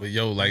 But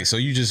so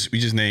we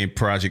just named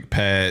Project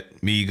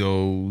Pat,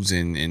 Migos,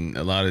 and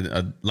a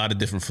lot of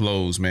different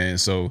flows, man.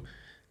 So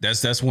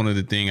that's one of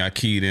the things I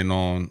keyed in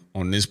on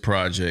this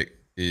project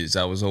is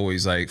I was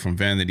always like from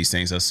Vanity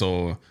Saints. I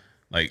saw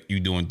like you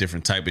doing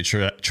different type of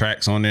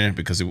tracks on there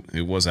because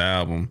it was an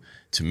album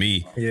to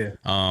me. Yeah.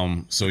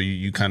 So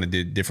you kind of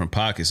did different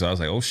pockets. So I was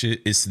like, oh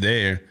shit, it's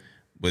there.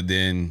 But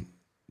then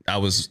I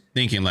was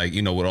thinking like,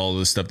 with all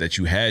the stuff that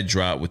you had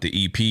dropped with the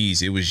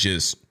EPs, it was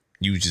just.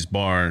 You just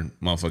barring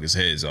motherfuckers'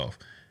 heads off.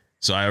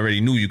 So I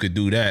already knew you could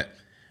do that.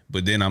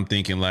 But then I'm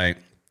thinking like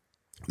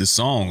the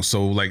song.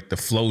 So like the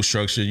flow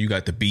structure, you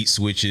got the beat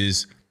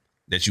switches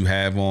that you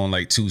have on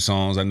like 2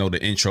 songs. I know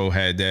the intro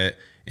had that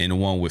and the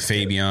one with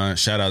Fabian.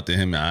 Shout out to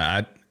him.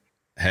 I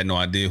had no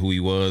idea who he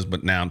was,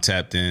 but now I'm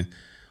tapped in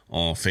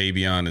on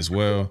Fabian as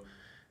well.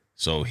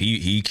 So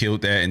he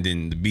killed that. And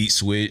then the beat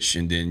switch.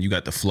 And then you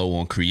got the flow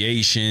on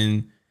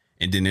Creation.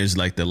 And then there's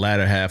like the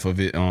latter half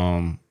of it,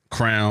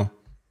 Crown.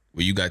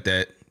 Where you got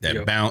that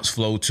bounce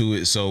flow to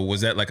it. So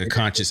was that like a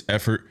conscious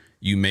effort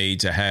you made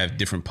to have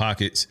different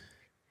pockets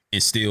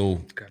and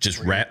still just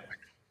rap?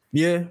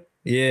 Yeah.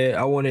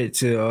 I wanted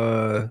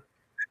to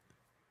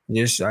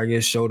just I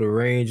guess show the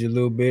range a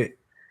little bit.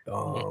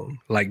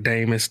 Like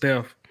Dame and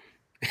Steph.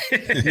 Yeah,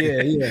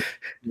 there you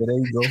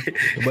go.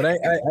 But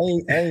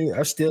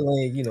I still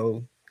ain't,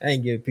 I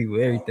ain't give people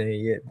everything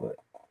yet, but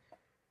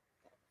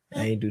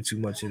I ain't do too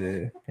much of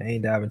I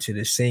ain't dive into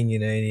the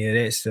singing or any of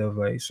that stuff,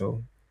 like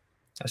so.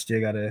 I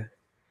still gotta.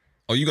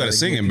 Oh, you got a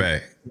singing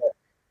bag?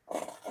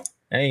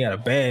 I ain't got a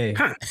bag.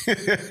 Huh.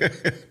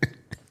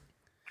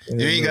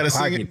 You ain't got a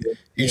singing.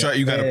 You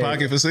got a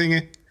pocket for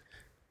singing?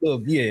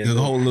 Yeah. The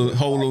whole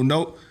little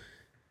note.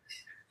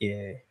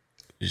 Yeah.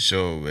 For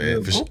sure, man.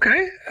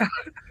 Okay.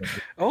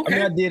 I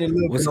mean, I did a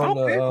little bit on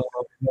the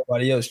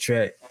Nobody Else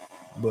track,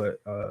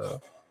 but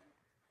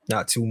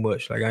not too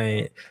much. Like I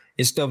ain't.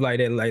 It's stuff like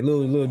that, like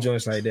little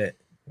joints like that.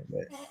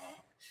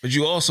 But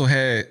you also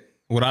had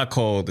what I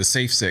call the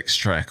safe sex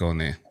track on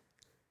there.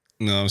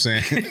 You know what I'm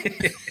saying?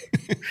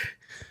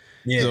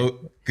 Yeah.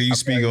 So can you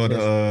speak on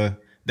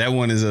that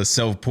one is a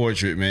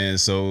self-portrait, man.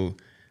 So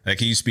like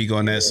can you speak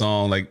on that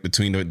song, like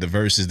between the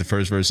verses, the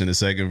first verse and the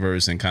second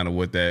verse, and kind of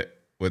what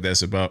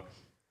that's about?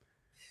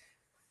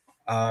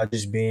 I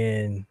was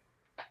being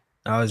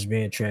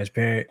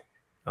transparent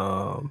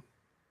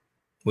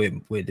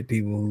with the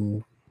people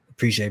who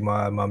appreciate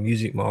my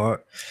music, my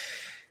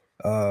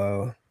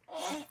art.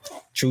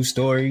 True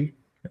story.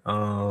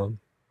 I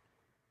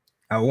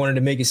wanted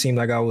to make it seem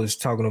like I was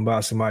talking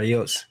about somebody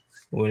else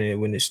when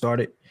it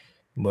started,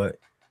 but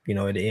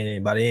at the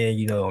end, by the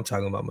end, I'm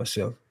talking about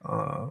myself.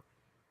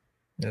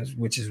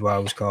 Which is why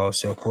it was called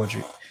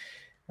Self-Portrait.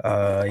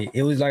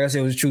 It was, like I said,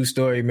 it was a true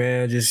story,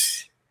 man.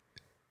 Just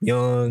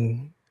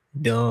young,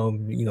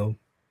 dumb,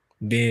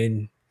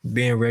 being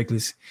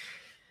reckless.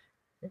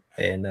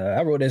 And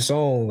I wrote that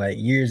song like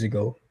years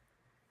ago.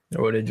 I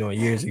wrote that joint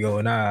years ago,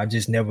 and I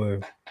just never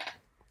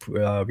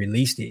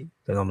released it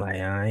because I'm like,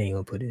 I ain't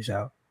gonna put this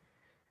out.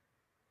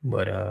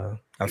 But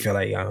I feel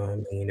like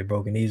the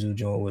Broken Easel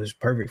joint was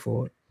perfect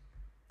for it.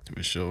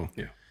 For sure.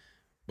 Yeah.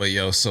 But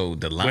so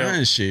the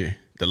line share,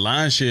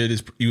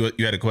 this you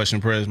had a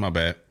question, Perez? My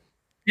bad.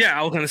 Yeah,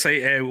 I was gonna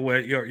say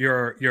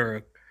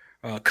your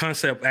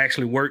concept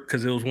actually worked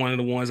because it was one of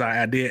the ones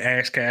I did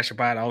ask Cash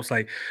about. I was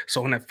like,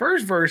 so in that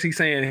first verse, he's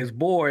saying his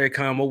boy had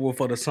come over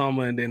for the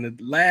summer, and then the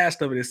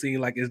last of it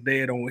seemed like it's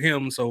dead on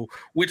him. So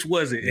which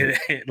was it?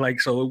 Yeah.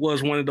 So it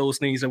was one of those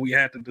things that we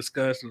had to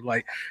discuss.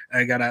 Like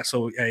I got out.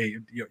 So hey,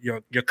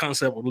 your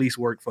concept at least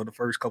worked for the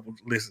first couple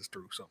listens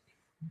through. So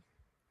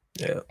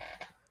yeah,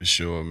 for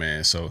sure,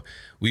 man. So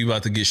we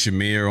about to get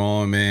Shamir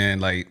on, man.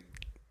 Like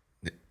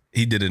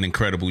he did an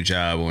incredible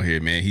job on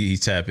here, man. He's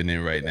tapping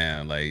in right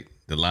now, like.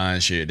 The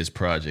lion's share of this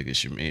project is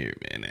Shamir,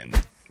 man.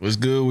 And what's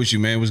good with you,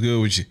 man? What's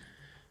good with you?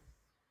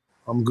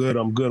 I'm good.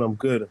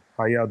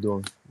 How y'all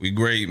doing? We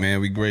great,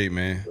 man.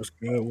 What's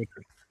good with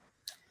you?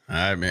 All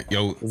right, man.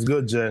 Yo. What's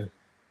good, Jay?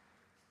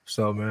 What's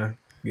up, man?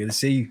 Good to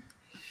see you.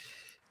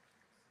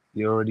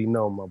 You already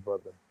know, my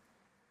brother.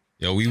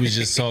 Yo, we was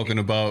just talking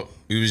about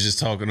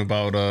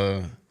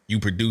you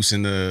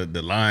producing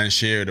the lion's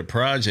share of the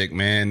project,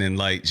 man, and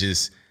like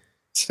just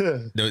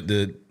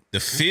the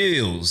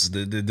feels,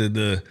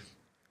 the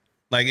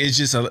like it's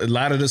just a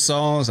lot of the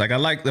songs. Like I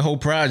like the whole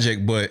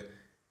project, but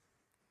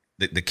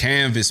the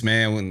canvas,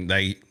 man. When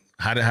like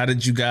how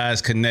did you guys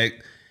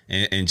connect?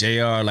 And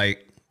JR,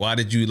 like why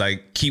did you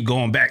like keep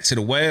going back to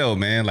the well,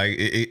 man? Like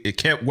it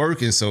kept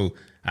working, so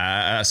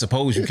I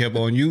suppose you kept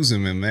on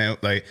using them, man.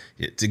 Like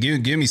to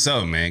give me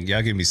something, man.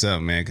 Y'all give me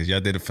something, man, because y'all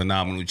did a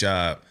phenomenal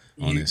job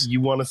on this.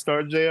 You want to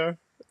start, JR,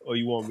 or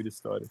you want me to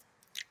start it?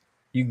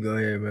 You can go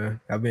ahead, man.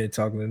 I've been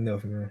talking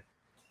enough, man.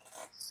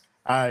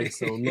 All right,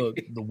 so look,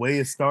 the way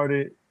it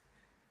started,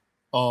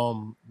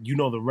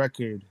 the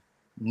record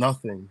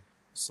Nothing.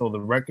 So the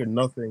record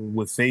Nothing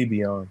with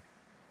Fabian.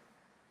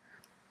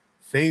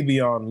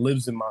 Fabian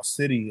lives in my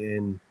city,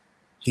 and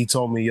he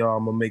told me, yo,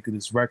 I'm gonna make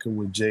this record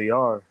with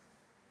JR.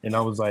 And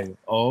I was like,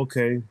 oh,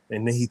 okay.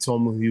 And then he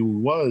told me who he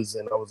was,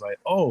 and I was like,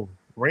 oh,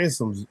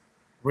 Ransom's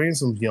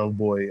young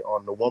boy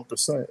on the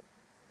 1%.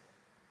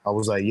 I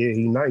was like, yeah,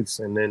 he nice.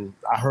 And then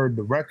I heard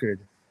the record,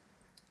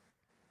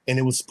 and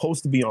it was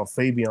supposed to be on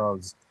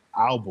Fabian's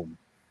album,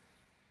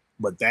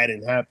 but that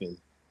didn't happen.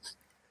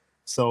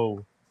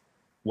 So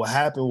what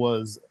happened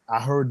was I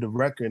heard the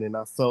record and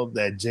I felt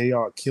that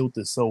JR killed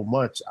it so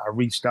much. I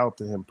reached out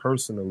to him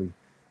personally,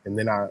 and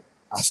then I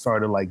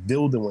started like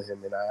building with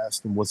him, and I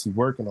asked him, what's he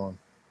working on?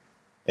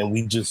 And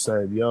we just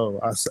said, yo,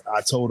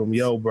 I told him,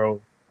 yo,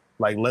 bro,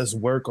 like, let's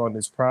work on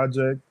this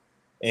project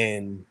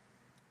and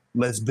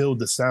let's build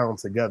the sound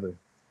together.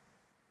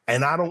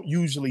 And I don't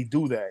usually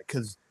do that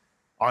because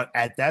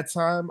at that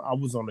time, I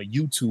was on a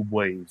YouTube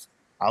wave.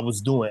 I was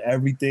doing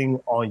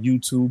everything on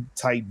YouTube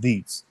type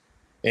beats.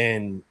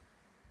 And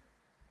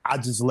I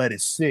just let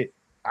it sit.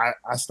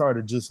 I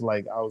started just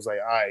like, I was like,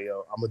 all right,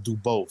 yo, I'm going to do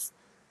both.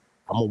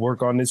 I'm going to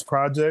work on this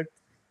project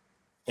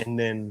and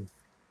then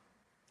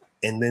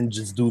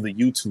just do the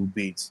YouTube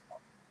beats.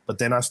 But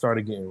then I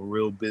started getting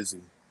real busy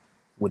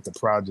with the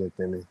project,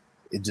 and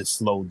it just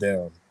slowed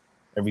down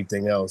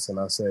everything else. And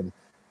I said,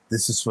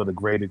 this is for the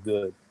greater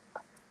good.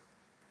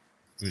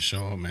 For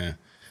sure, man.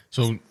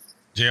 So,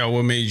 JR,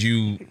 what made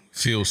you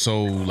feel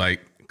so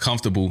like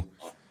comfortable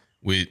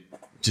with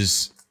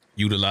just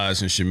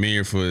utilizing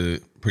Shamir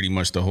for pretty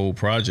much the whole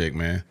project,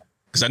 man?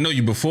 Because I know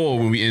you before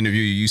when we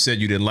interviewed you, you said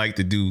you didn't like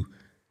to do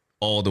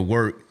all the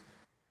work,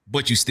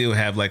 but you still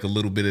have like a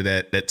little bit of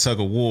that tug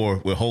of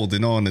war with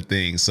holding on to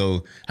things.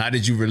 So how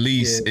did you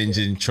release and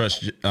just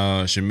trust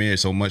Shamir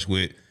so much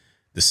with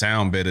the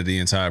sound bed of the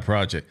entire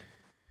project?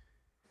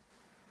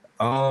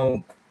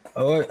 I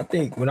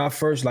think when I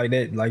first like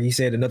that, like he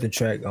said, another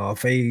track,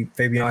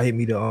 Fabian hit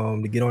me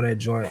to get on that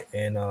joint,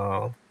 and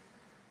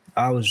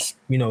I was,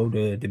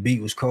 the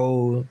beat was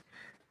cold.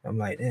 I'm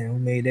like, damn, who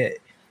made that?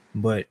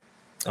 But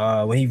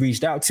when he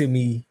reached out to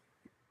me,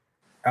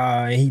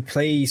 and he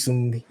played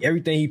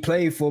everything he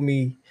played for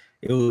me,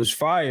 it was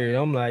fire.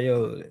 I'm like,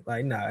 yo,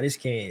 like, nah, this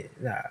can't,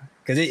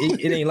 because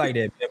it ain't like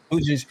that. Man. It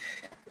was just,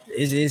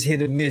 it's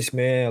hit or miss,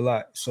 man, a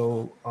lot.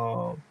 So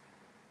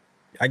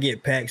I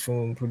get packs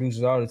from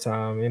producers all the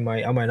time. I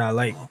might not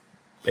like,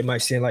 they might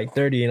send like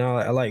 30, and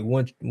I like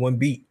one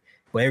beat,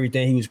 but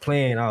everything he was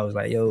playing, I was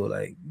like, yo,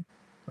 like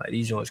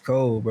these joints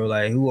cold, bro.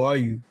 Like, who are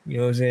you? You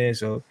know what I'm saying?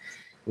 So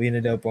we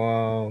ended up,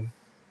 like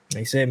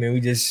I said, man, we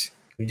just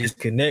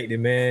connected,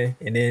 man.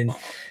 And then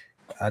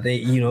I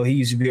think, he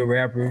used to be a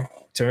rapper,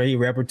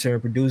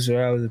 turned producer.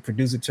 I was a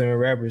producer turned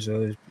rapper,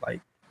 so it's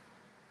like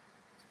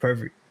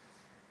perfect.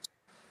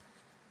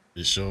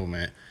 For sure,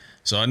 man.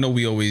 So I know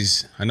we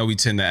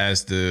tend to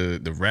ask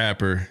the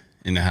rapper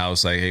in the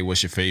house, like, hey,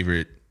 what's your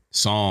favorite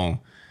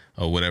song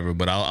or whatever?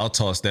 But I'll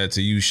toss that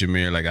to you,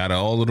 Shamir. Like, out of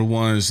all of the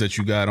ones that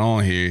you got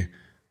on here,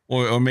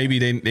 or maybe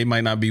they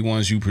might not be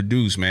ones you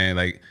produce, man.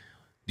 Like,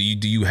 do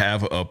you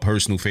have a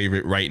personal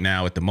favorite right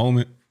now at the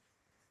moment?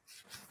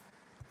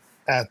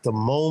 At the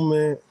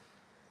moment,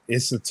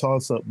 it's a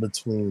toss-up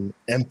between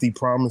Empty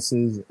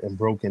Promises and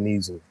Broken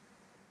Easel.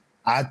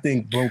 I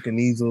think Broken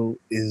Easel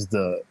is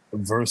the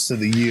verse of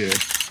the year.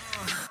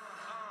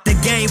 The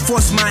game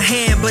forced my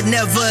hand, but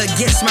never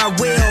against my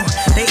will.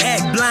 They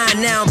act blind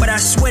now, but I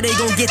swear they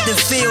gon' get the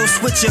feel.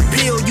 Switch a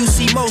pill, you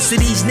see most of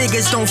these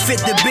niggas don't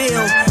fit the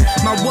bill.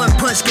 My one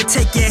punch could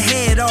take your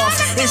head off.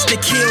 Insta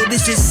kill,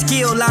 this is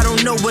skill, I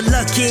don't know what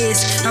luck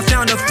is. I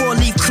found a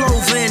 4-leaf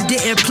clover and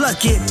didn't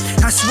pluck it.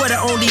 I swear the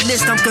only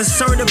list I'm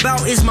concerned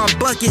about is my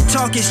bucket.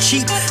 Talk is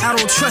cheap, I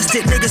don't trust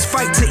it. Niggas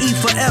fight to eat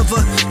forever.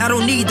 I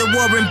don't need the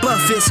Warren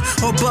Buffetts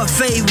or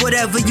buffet,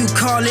 whatever you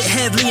call it.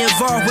 Heavily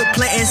involved with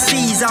planting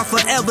seeds, I'll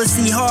forever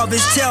see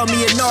harvest. Tell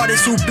me an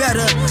artist who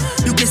better.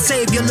 You can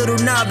save your little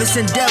novice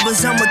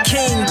endeavors. I'm a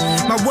king.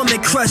 My woman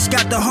crush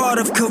got the heart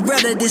of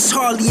Coretta. This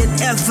hardly an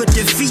effort.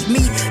 Defeat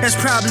me, that's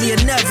probably a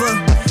never.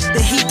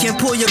 The heat can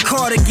pull your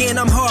card again.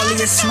 I'm hardly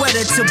a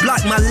sweater. To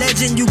block my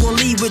legend, you gon'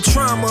 leave with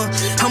trauma.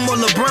 I'm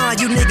on LeBron,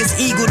 you niggas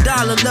eagle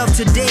dollar. Love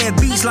to dead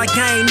beats like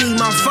I ain't need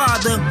my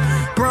father.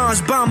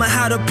 Bronze bomber,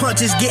 how the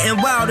punch is getting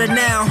wilder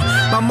now.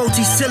 My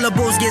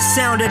multi-syllables get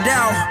sounded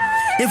out.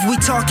 If we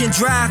talking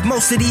drive,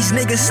 most of these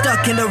niggas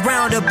stuck in the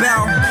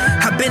roundabout.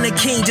 I've been a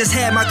king, just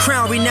had my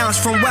crown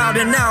renounced from wild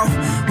and out.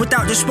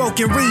 Without the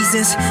spoken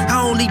reasons,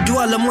 I only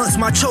dwell amongst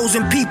my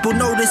chosen people.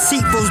 Know the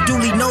sequels,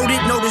 duly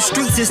noted, know the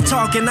streets is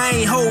talking. I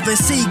ain't Hov and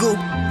Siegel,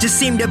 just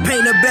seem to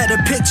paint a better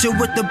picture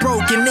with the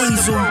broken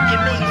easel.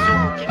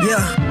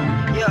 Yeah.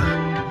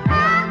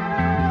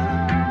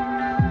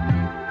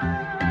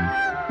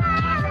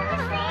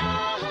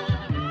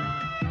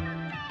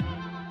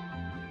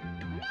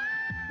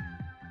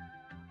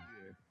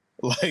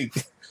 Like,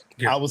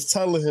 I was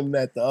telling him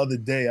that the other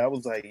day. I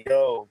was like,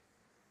 yo,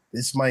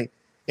 this might,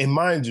 and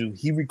mind you,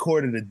 he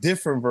recorded a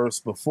different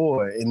verse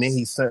before, and then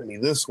he sent me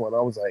this one.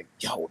 I was like,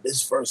 yo,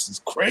 this verse is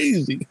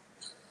crazy.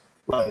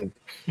 Like,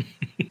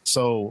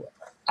 so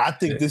I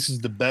think this is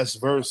the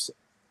best verse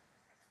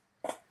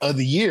of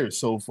the year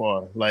so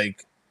far.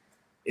 Like,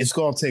 it's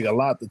going to take a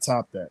lot to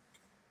top that.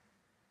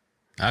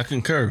 I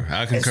concur.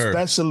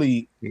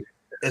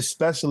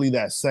 Especially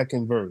that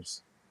second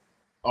verse.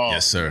 Oh,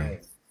 yes, sir. Man.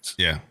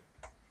 Yeah.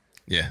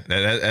 Yeah,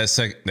 that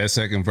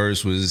second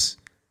verse was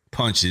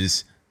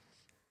punches.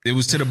 It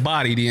was to the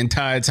body the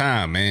entire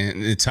time, man.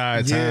 The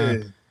entire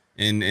time.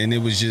 Yeah. And it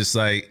was just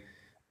like,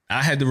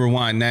 I had to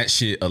rewind that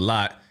shit a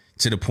lot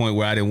to the point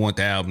where I didn't want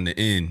the album to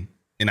end.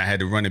 And I had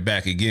to run it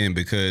back again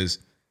because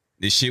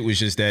this shit was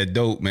just that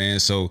dope,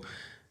 man. So,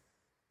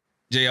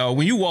 JR,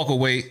 when you walk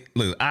away,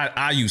 look,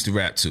 I used to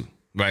rap too,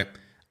 right?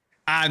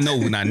 I know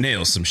when I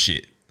nail some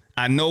shit.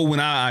 I know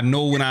when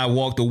I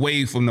walked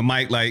away from the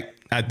mic, like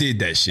I did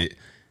that shit.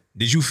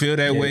 Did you feel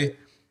that way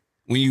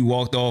when you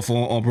walked off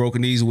on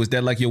Broken Easel? Was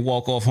that like your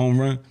walk-off home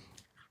run?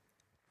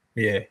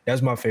 Yeah,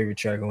 that's my favorite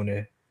track on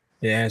there.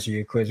 To answer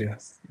your question,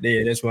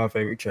 yeah, that's my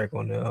favorite track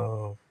on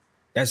there.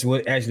 That's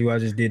what I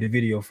just did the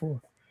video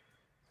for.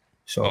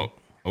 So,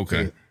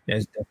 okay, yeah,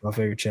 that's my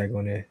favorite track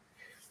on there.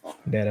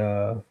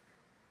 That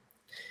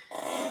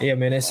yeah,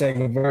 man, that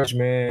second verse,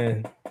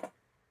 man.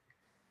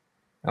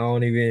 I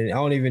don't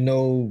even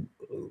know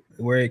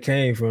where it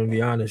came from, to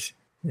be honest.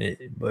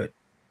 But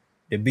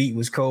the beat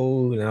was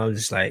cold, and I was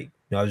just like,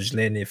 I was just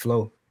letting it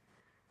flow.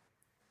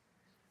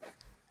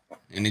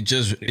 And it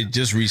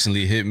just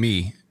recently hit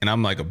me, and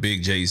I'm like a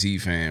big Jay-Z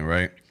fan,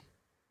 right?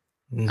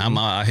 Mm-hmm.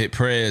 I hit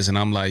Prez, and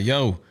I'm like,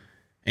 yo,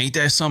 ain't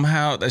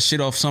that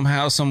shit off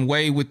somehow, some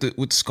way with the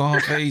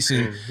Scarface?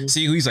 And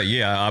see, he's like,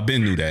 yeah, I've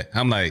been through that.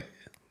 I'm like,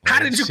 How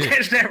did you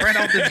catch that right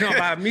off the jump?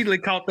 I immediately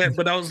caught that,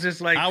 but I was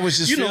just like, I was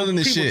just feeling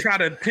the people shit. Try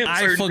to attempt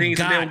certain things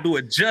and they don't do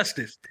it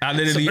justice. I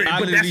literally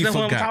but that's forgot.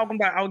 what I'm talking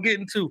about. I'll get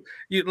into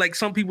like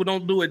some people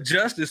don't do it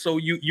justice, so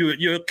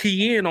you're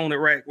key in on it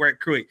right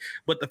quick.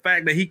 But the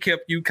fact that he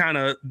kept you kind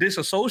of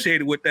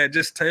disassociated with that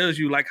just tells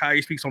you like how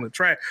he speaks on the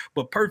track.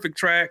 But perfect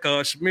track,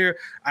 Shamir.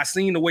 I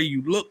seen the way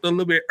you looked a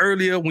little bit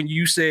earlier when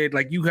you said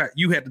like you had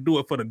to do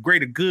it for the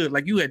greater good.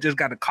 Like you had just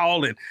got to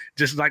call and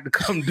just like to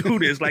come do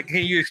this. Like,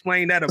 can you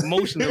explain that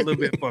emotion a little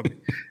bit for me?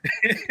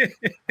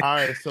 All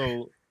right,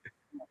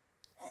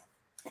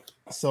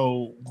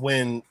 so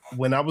when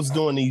I was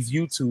doing these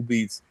YouTube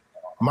beats,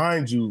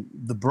 mind you,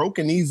 the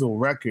Broken Easel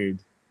record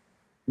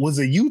was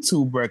a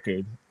YouTube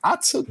record. I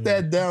took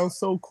that down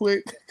so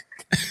quick.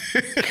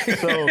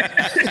 So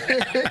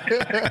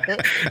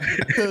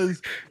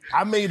because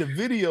I made a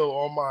video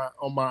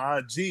on my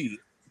IG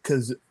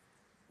because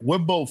we're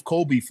both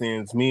Kobe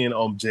fans, me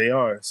and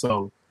JR.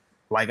 So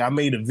like I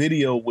made a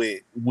video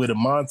with a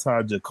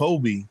montage of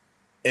Kobe,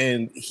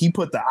 and he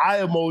put the eye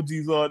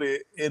emojis on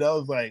it, and I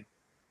was like,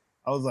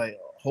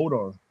 hold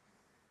on.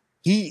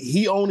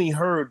 He only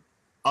heard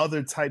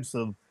other types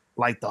of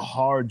like the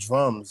hard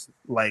drums,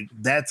 like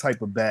that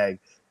type of bag.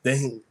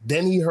 Then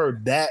he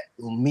heard that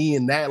me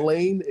in that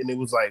lane, and it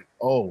was like,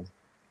 oh,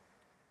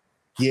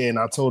 yeah. And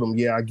I told him,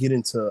 yeah, I get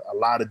into a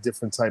lot of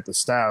different type of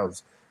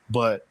styles,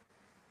 but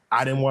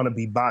I didn't want to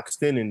be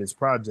boxed in this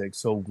project.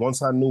 So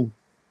once I knew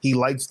he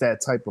likes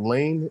that type of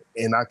lane,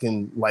 and I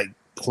can like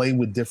play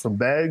with different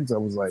bags, I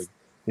was like,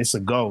 it's a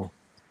go.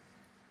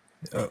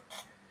 For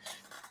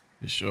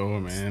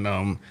sure,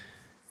 man.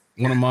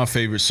 One of my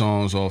favorite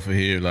songs off of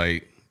here,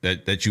 like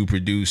that you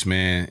produced,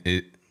 man.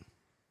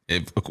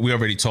 We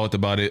already talked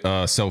about it,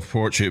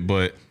 Self-Portrait,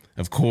 but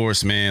of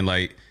course, man,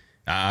 like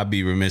I'd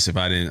be remiss if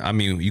I didn't. I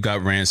mean, you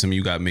got Ransom,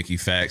 you got Mickey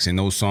Factz, and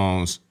those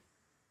songs,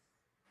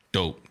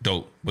 dope.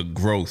 But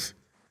Growth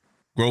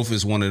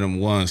is one of them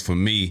ones for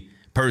me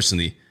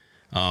personally.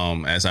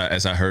 As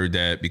I heard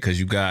that, because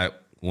you got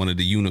one of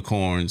the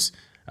unicorns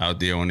out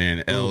there on there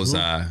in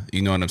Elzhi,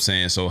 you know what I'm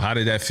saying? So how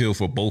did that feel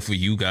for both of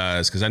you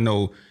guys? Because I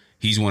know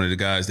he's one of the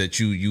guys that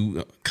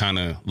you kind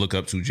of look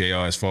up to,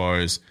 JR, as far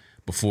as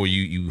before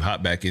you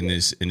hop back in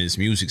this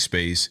music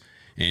space,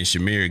 and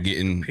Shamir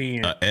getting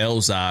a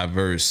Elzhi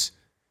verse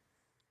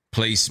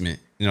placement.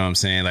 You know what I'm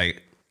saying?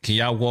 Like, can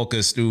y'all walk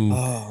us through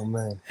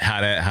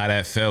how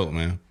that felt,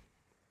 man?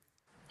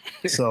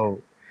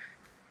 So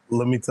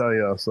let me tell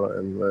y'all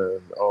something, man.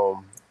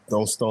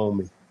 Don't stone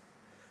me.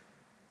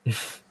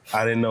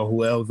 I didn't know who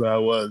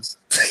Elzhi was.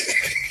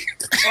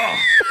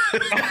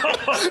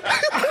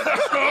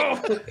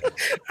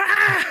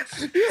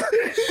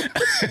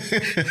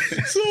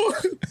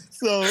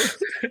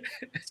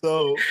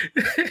 So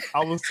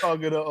I was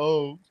talking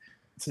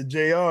to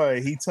JR.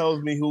 He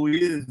tells me who he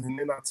is, and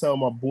then I tell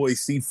my boy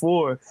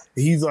C4.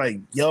 He's like,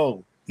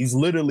 "Yo, he's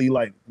literally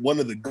like one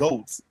of the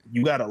GOATs.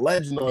 You got a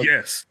legend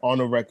on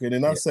the record."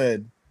 And I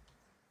said,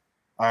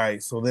 "All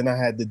right." So then I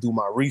had to do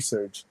my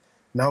research,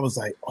 and I was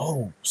like,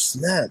 "Oh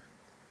snap,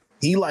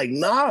 he like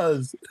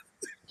Nas."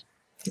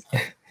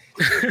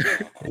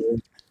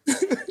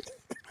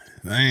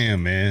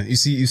 Damn, man. You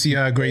see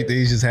how great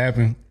things just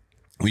happen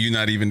when you're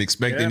not even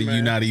expecting it.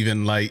 You're not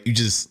even like,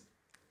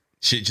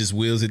 shit just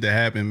wills it to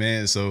happen,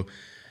 man. So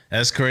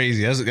that's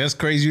crazy. That's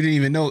crazy. You didn't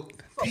even know.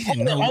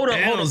 Hold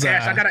on,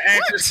 Cash. I gotta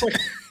ask this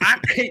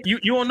question. You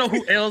don't know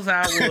who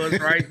Elzhi was,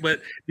 right? But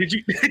did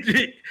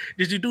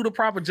you do the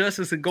proper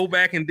justice and go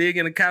back and dig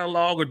in the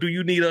catalog, or do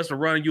you need us to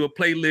run you a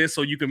playlist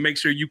so you can make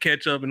sure you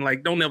catch up and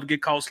like don't ever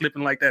get caught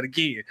slipping like that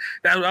again?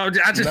 I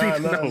just need to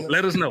know.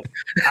 Let us know.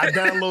 I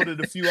downloaded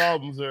a few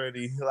albums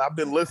already. I've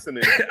been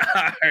listening.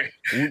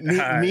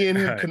 Me and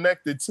him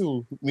connected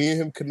too. Me and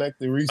him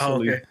connected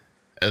recently. Okay.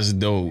 That's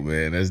dope,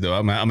 man. That's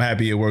dope. I'm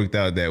happy it worked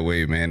out that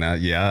way, man.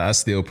 I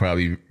still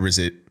probably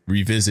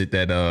revisit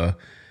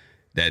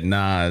that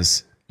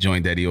Nas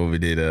joint that he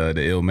overdid,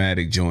 the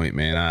Illmatic joint,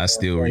 man. I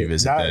still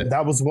revisit that.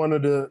 That was one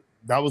of the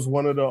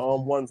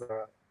ones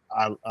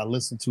I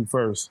listened to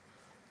first.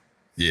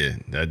 Yeah,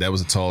 that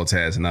was a tall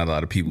task. Not a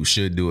lot of people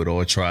should do it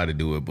or try to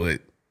do it,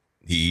 but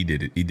he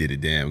did it. He did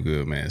it damn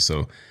good, man.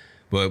 So,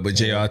 but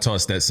JR, I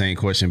tossed that same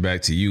question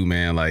back to you,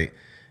 man. Like,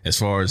 as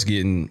far as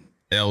getting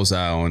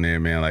Elzhi on there,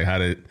 man, like how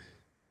did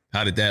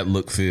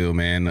that feel,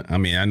 man? I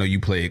mean, I know you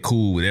play it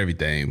cool with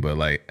everything, but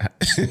like,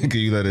 can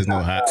you let us know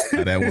how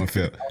that one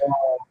felt?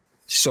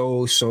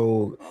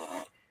 So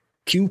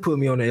Q put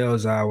me on the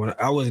Elzhi when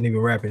I wasn't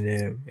even rapping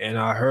then, and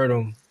I heard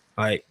him,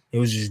 like, it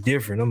was just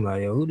different. I'm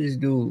like, yo, who this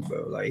dude,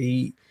 bro? Like,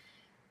 he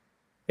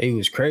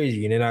was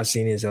crazy. And then I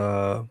seen his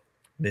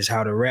this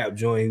How to Rap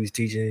joint. He was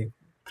teaching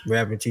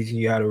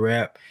you how to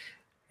rap.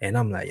 And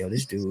I'm like, yo,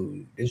 this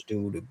dude,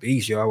 the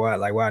beast, yo. Why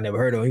I never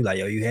heard of him? He's like,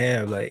 yo, you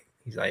have, like,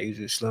 he's like, he was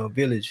in Slum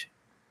Village.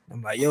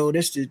 I'm like, yo,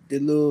 this the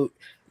little,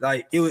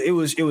 like, it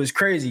was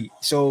crazy.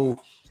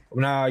 So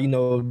when I,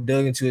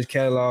 dug into his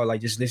catalog,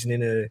 like just listening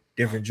to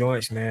different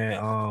joints, man,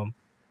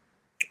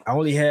 I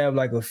only have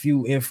like a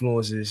few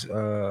influences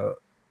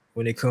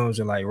when it comes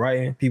to like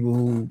writing, people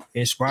who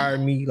inspire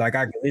me. Like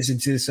I can listen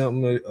to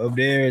something of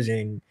theirs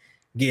and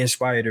get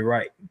inspired to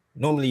write.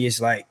 Normally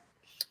it's like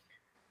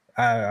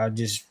I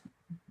just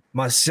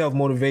my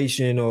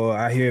self-motivation, or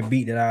I hear a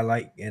beat that I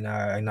like and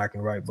I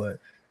can write, but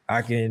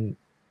I can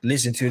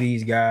listen to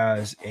these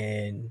guys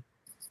and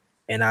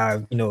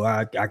I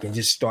can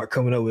just start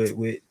coming up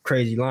with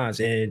crazy lines,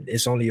 and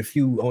it's only a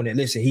few on that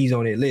list and he's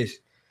on that list.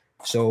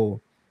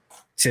 So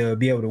to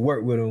be able to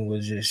work with him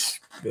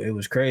it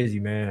was crazy,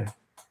 man.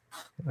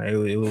 Like,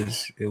 it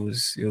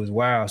was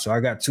wild. So I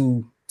got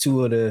two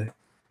of the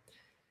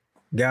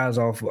guys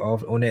off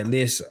on that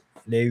list.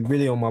 They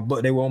really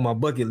they were on my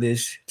bucket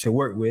list to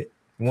work with.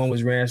 One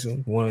was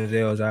Ransom, one was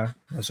LZI.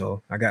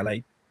 So I got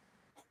like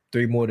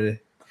three more to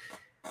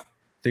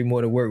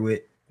work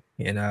with,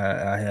 and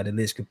I had the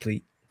list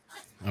complete.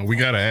 We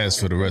gotta ask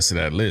for the rest of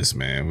that list,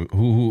 man.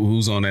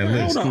 Who's on that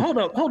list? Hold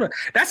up.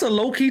 That's a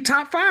low key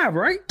top 5,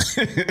 right?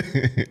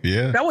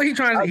 Yeah. That's what he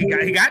trying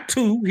to. He got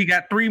 2. He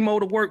got 3 more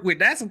to work with.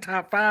 That's a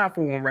top 5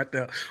 for him right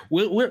there.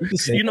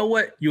 You know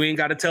what? You ain't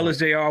got to tell us,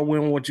 JR. We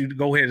don't want you to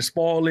go ahead and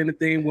spoil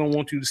anything. We don't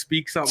want you to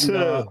speak something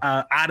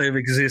out of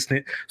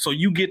existence. So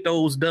you get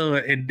those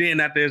done, and then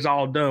after it's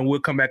all done,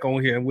 we'll come back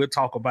on here and we'll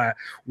talk about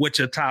what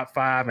your top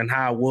 5 and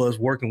how it was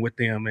working with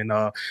them, and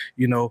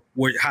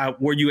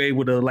were you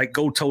able to like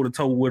go toe to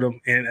toe with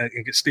them and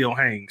still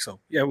hang. So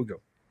yeah, we go.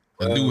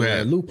 I do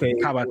have Lupe.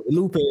 How about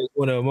Lupe is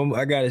one of them?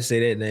 I gotta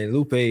say that name.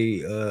 Lupe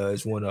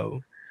is one of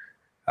them.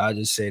 I'll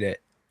just say that.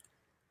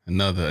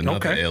 Another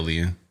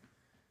alien.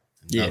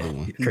 Another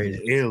one.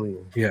 Crazy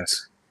alien.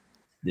 Yes.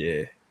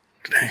 Yeah.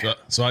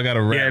 So I got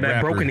a rap. Yeah, that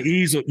rapper. broken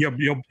easel.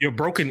 Your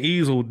broken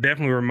easel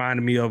definitely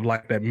reminded me of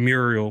like that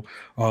Muriel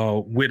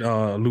with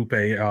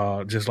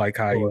Lupe, just like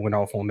how you went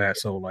off on that.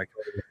 So like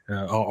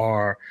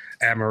or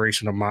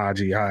Admiration of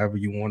Maji, however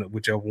you want it,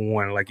 whichever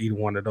one, like either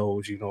one of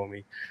those, you know what I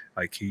mean?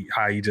 Like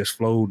how he just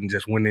flowed and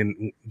just went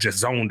in, just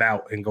zoned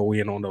out and go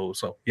in on those.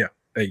 So yeah,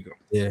 there you go.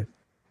 Yeah.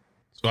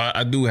 So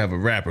I do have a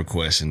rapper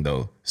question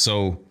though.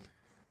 So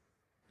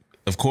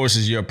of course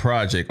it's your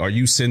project. Are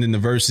you sending the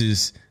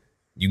verses?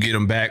 You get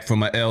them back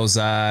from a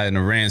LZI and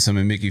a Ransom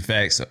and Mickey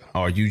Fax. Or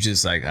are you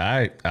just like, all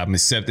right, I'm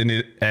accepting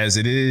it as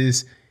it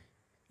is,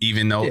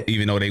 even though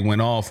they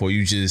went off, or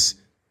you just,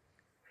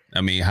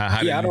 I mean, how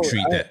do you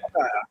treat that?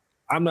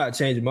 I'm not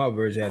changing my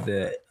verse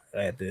after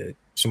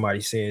somebody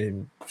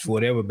saying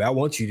whatever, but I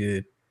want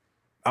you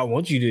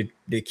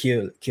to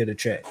kill the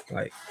track.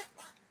 Like,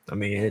 I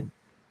mean,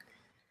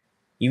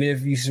 even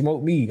if you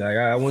smoke me, like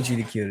I want you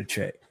to kill the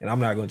track, and I'm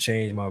not gonna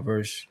change my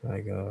verse.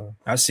 Like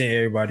I send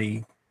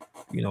everybody,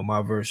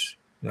 my verse.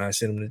 I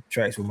send them the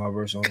tracks with my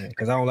verse on it,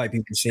 because I don't like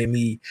people send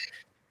me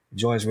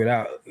joints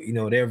without,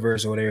 their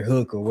verse or their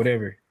hook or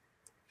whatever.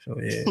 So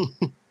yeah.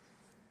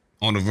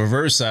 On the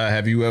reverse side,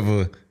 have you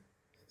ever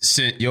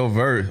sent your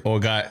verse or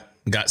got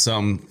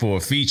something for a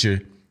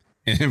feature,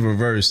 and in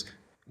reverse,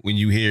 when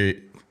you hear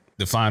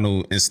the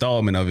final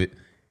installment of it,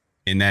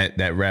 and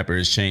that rapper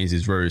has changed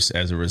his verse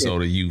as a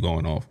result of you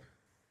going off?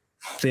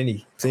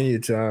 Plenty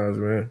of times,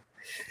 man.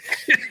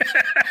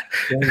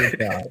 Plenty of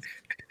times.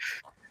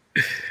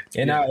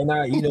 And I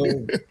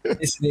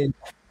listening,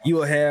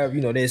 you'll have,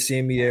 they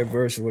send me their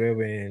verse or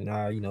whatever, and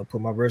I,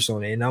 put my verse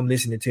on it, and I'm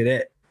listening to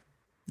that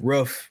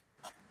rough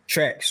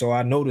track, so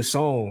I know the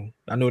song,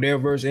 I know their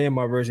verse and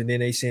my verse, and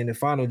then they send the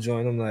final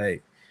joint. I'm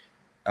like,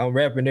 I'm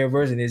rapping their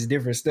verse, and it's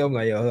different stuff. I'm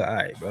like, yo, all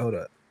right, bro, hold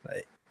up,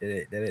 like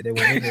they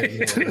went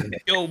in there,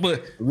 Yo,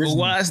 but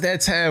why is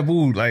that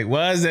taboo? Like,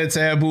 why is that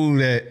taboo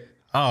that,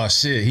 oh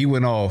shit, he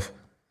went off,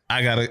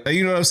 I gotta,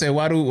 you know what I'm saying?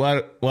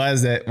 Why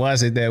is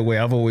it that way?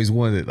 I've always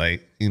wondered,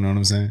 like, you know what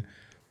I'm saying?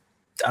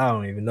 I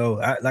don't even know.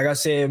 Like I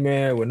said,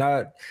 man, when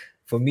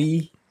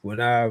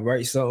I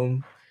write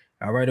something,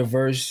 I write a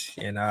verse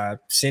and I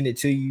send it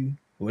to you,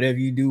 whatever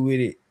you do with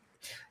it.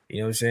 You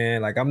know what I'm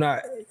saying? Like, I'm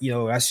not,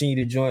 I seen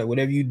you the joint,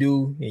 whatever you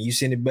do, and you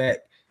send it back,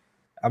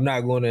 I'm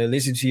not going to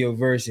listen to your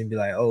verse and be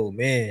like, oh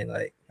man,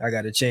 like I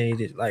got to change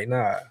it. Like,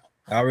 nah,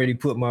 I already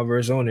put my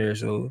verse on there.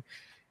 So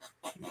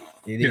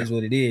it is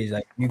what it is.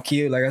 Like, you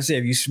kill, like I said,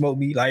 if you smoke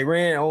me, like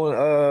ran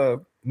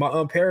on my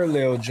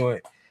Unparalleled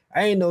joint,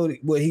 I ain't know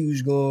what he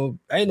was going.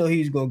 I didn't know he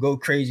was going to go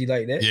crazy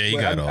like that. Yeah, he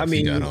got off.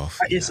 He got off.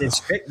 I just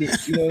expected,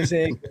 you know what I'm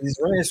saying? It's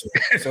Ransom.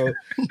 So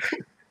I'm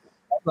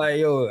like,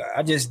 yo,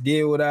 I just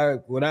did what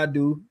I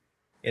do,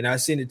 and I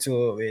sent it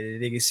to him,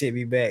 and they can send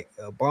me back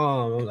a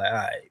bomb. I'm like, all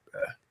right,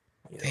 bro.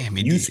 Damn,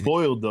 you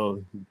spoiled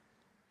though.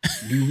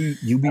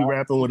 You be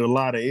rapping with a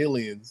lot of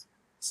aliens,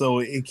 so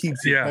it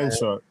keeps your pen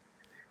sharp.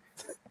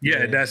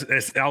 Yeah, that's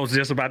I was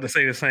just about to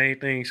say the same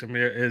thing,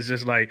 Shamir. It's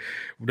just like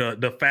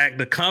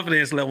the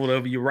confidence level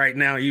of you right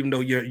now, even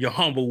though you're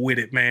humble with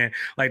it, man.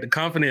 Like the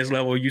confidence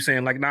level, you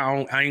saying like,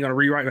 nah, I ain't gonna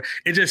rewrite.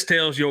 It just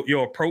tells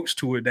your approach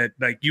to it, that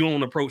like you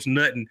don't approach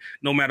nothing,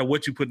 no matter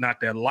what you putting out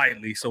there,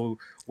 lightly. So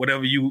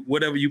whatever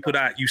you put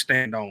out, you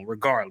stand on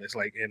regardless.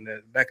 Like, and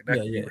that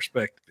can be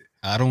respected.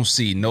 I don't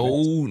see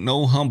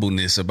no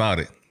humbleness about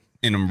it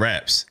in them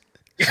raps.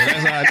 So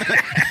that's how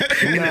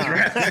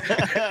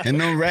and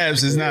no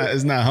raps is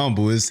not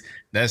humble.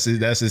 That's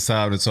his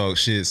time to talk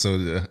shit. So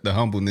the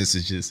humbleness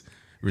is just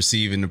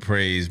receiving the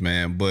praise,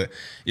 man. But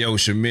yo,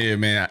 Shamir,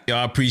 man,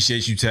 I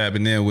appreciate you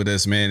tapping in with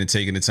us, man, and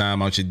taking the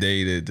time out your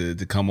day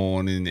to come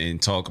on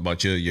and talk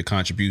about your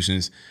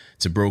contributions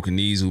to Broken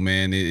Easel,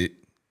 man.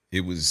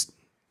 It's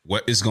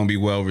gonna be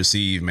well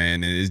received,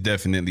 man, and it's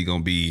definitely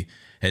gonna be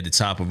at the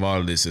top of our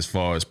list as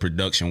far as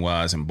production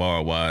wise and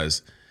bar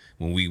wise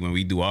when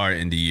we do our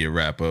end of year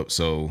wrap up.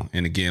 So,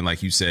 and again,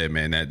 like you said,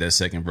 man, that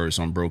second verse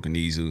on Broken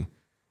Easel,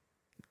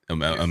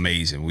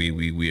 amazing.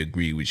 We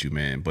agree with you,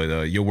 man.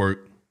 But your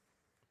work,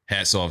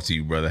 hats off to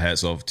you, brother.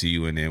 Hats off to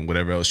you, and then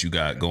whatever else you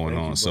got going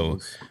on. So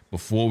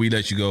before we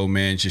let you go,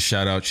 man, just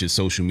shout out your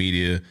social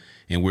media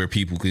and where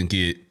people can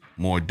get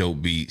more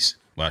dope beats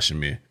by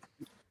Shamir.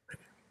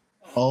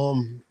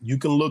 You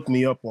can look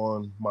me up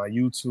on my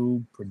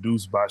YouTube,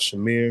 produced by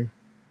Shamir.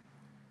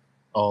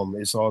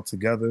 It's all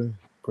together,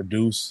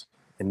 produce,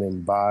 and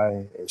then by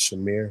and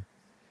Shamir.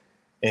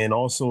 And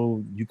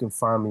also you can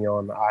find me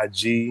on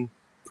IG,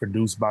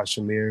 produced by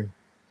Shamir.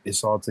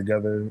 It's all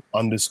together,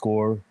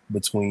 _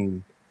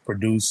 between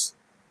produce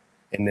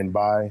and then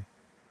by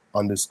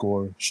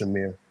 _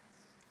 Shamir.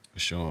 For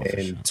sure.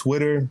 And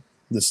Twitter,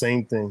 the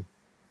same thing.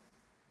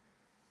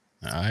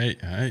 All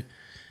right.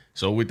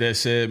 So with that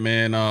said,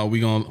 man, we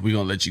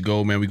gonna let you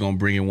go, man. We gonna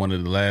bring in one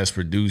of the last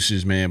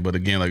producers, man. But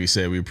again, like I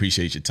said, we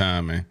appreciate your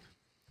time, man.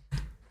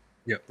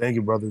 Yep. Thank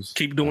you, brothers.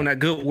 Keep doing that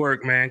good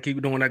work, man.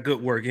 Keep doing that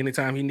good work.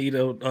 Anytime you need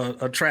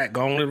a track,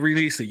 go on and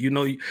release it. You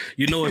know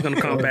it's gonna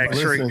come back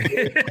straight.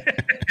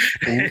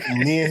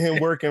 Me and him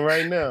working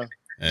right now.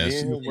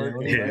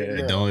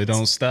 It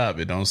don't stop.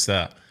 It don't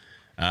stop.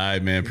 All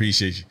right, man.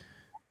 Appreciate you.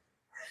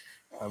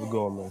 Have a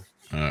good one, man.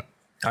 All right.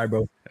 All right,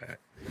 bro.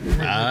 All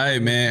right,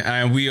 man.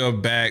 And we are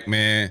back,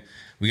 man.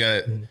 We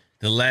got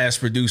the last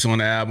producer on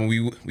the album.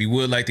 We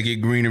would like to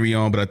get Greenery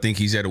on, but I think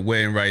he's at a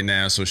wedding right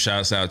now. So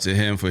shouts out to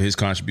him for his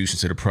contribution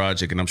to the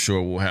project, and I'm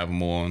sure we'll have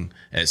him on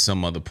at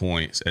some other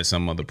point.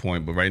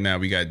 But right now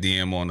we got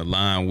DM on the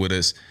line with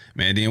us.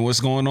 Man, DM, what's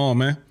going on,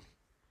 man?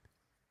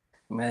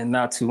 Man,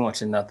 not too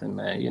much of nothing,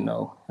 man. You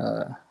know,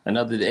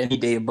 any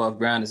day above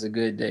ground is a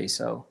good day.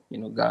 So, you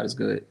know, God is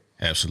good.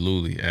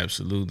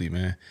 Absolutely,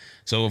 man.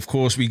 So, of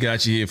course, we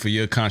got you here for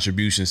your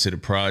contributions to the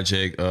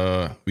project.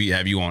 We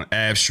have you on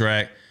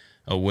Abstract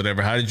or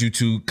whatever. How did you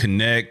two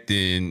connect,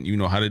 and, you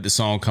know, how did the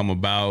song come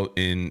about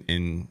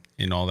and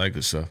all that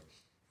good stuff?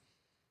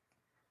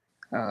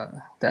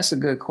 That's a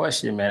good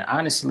question, man.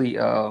 Honestly,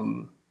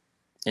 and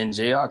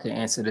JR can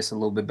answer this a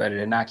little bit better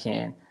than I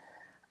can.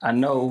 I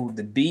know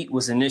the beat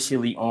was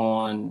initially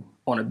on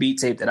a beat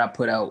tape that I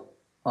put out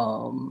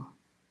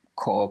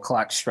called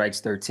Clock Strikes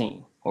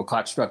 13 or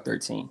Clock Struck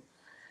 13.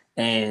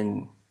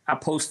 And I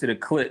posted a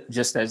clip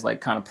just as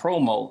like kind of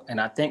promo. And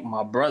I think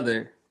my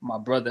brother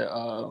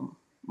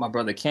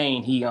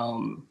Kane,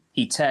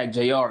 he tagged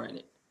JR in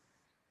it.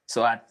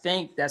 So I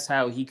think that's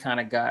how he kind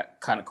of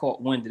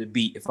caught wind of the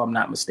beat, if I'm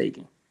not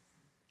mistaken.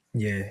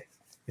 Yeah.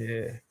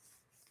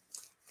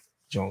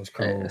 Jones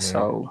Cole.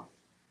 So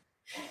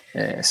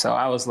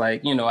I was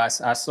like, you know, I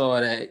saw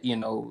that, you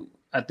know,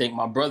 I think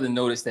my brother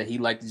noticed that he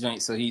liked the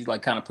joint, so he's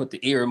like kind of put the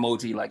ear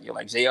emoji, like, you're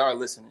like JR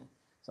listening.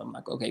 So I'm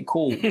like, okay,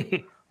 cool.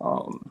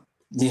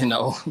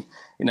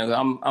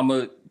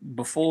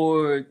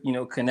 Before, you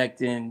know,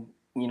 connecting,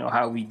 you know,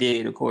 how we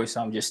did, of course,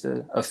 I'm just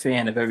a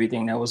fan of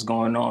everything that was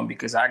going on,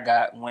 because I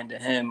got wind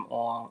of him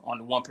on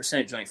the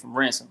 1% joint from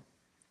Ransom.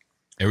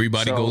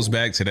 Everybody goes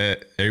back to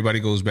that.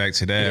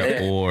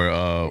 Yeah.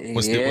 Or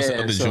what's the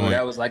other joint?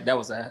 That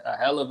was a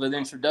hell of an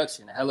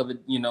introduction, a hell of a,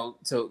 you know,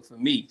 for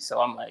me. So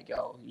I'm like,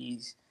 yo,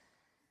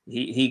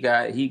 he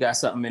got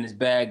something in his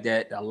bag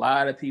that a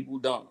lot of people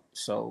don't.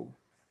 So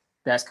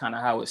that's kind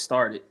of how it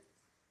started.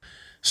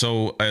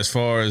 So as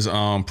far as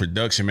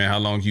production, man, how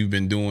long you've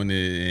been doing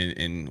it,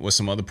 and what's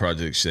some other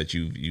projects that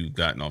you've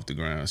gotten off the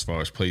ground as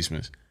far as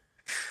placements?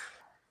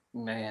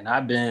 Man,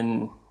 I've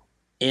been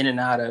in and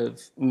out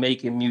of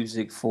making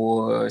music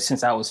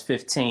since I was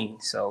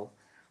 15. So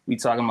we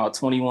talking about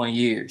 21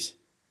 years.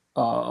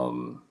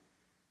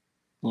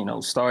 You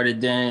know,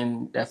 started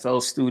then FL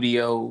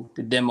Studio,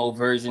 the demo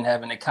version,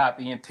 having to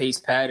copy and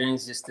paste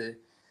patterns just to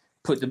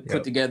put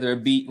together a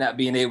beat, not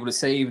being able to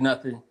save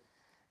nothing.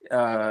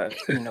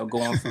 You know,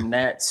 going from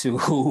that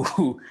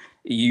to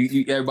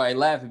you everybody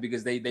laughing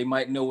because they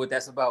might know what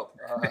that's about.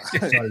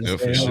 Yeah,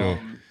 for sure.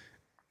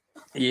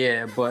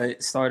 Yeah,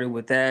 but started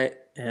with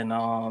that, and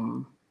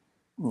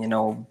you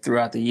know,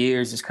 throughout the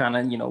years, just kind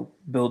of, you know,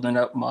 building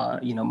up my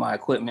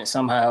equipment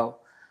somehow.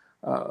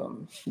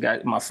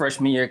 Got my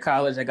freshman year of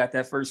college, I got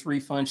that first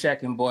refund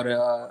check and bought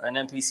an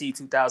MPC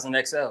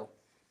 2000 XL.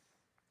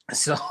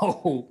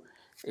 So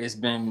it's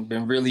been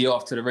really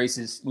off to the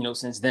races, you know,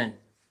 since then.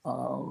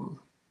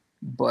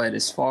 But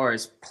as far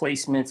as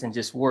placements and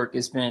just work,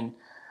 it's been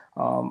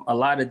a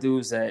lot of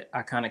dudes that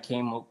I kind of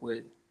came up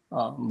with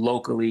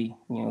locally,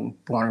 you know,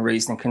 born and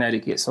raised in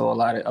Connecticut. So a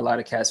lot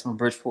of cats from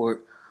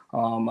Bridgeport, a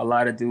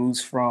lot of dudes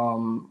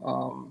from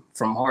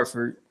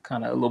Hartford,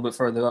 kind of a little bit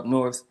further up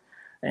north.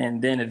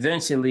 And then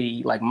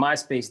eventually, like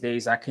MySpace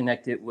days, I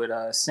connected with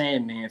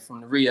Sandman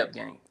from the Re-Up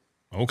Gang.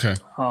 Okay.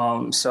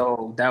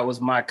 So that was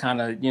my kind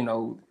of,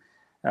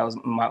 that was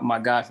my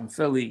guy from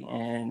Philly.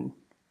 And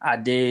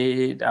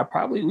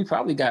we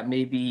probably got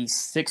maybe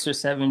 6 or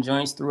 7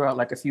 joints throughout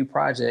like a few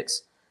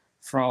projects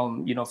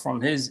from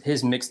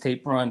his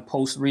mixtape run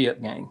post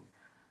Re-Up Gang.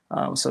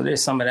 So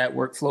there's some of that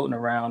work floating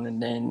around,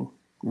 and then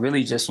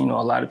really just, a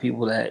lot of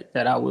people that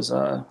I was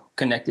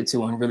connected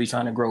to and really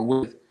trying to grow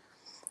with.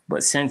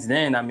 But since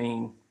then, I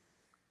mean,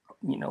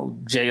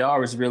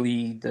 JR is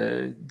really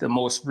the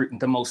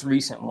most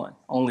recent one,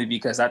 only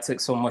because I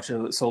took so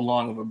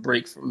long of a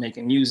break from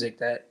making music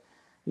that,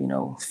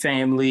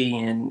 family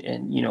and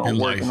work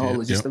life, and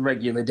all of just the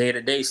regular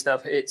day-to-day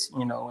stuff hits,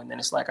 and then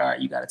it's like, all right,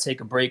 you got to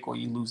take a break or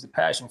you lose the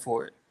passion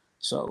for it.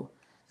 So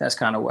that's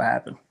kind of what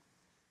happened.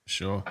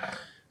 Sure.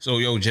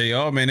 So,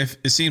 JR, man,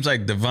 it seems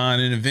like divine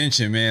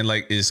intervention, man,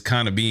 like is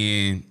kind of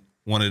being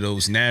one of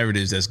those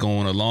narratives that's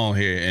going along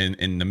here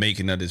in the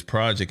making of this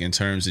project in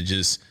terms of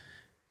just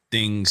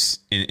things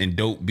and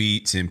dope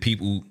beats and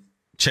people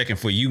checking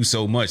for you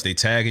so much. They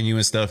tagging you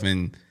and stuff,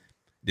 and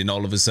then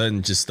all of a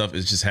sudden just stuff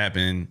is just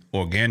happening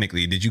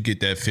organically. Did you get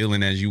that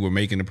feeling as you were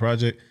making the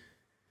project?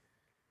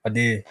 I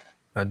did.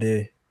 I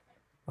think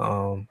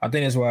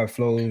that's why it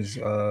flows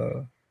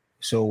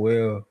so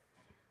well.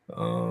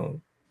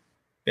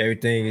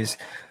 Everything is,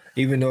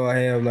 even though I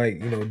have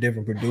like,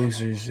 different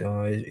producers,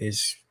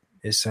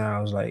 it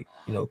sounds like,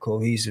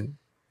 cohesive.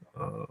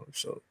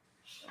 So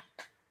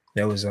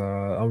that was,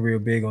 I'm real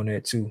big on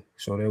that too.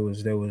 So that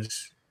was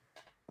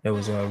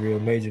real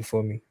major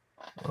for me.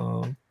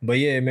 But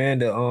yeah,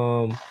 man,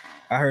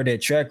 I heard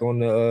that track on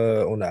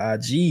the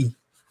IG,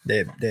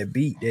 that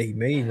beat that he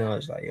made, and I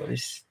was like, yo,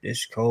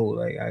 this cold.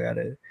 Like I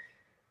gotta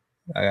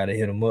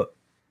hit him up.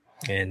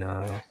 And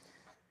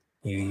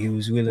he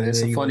was willing.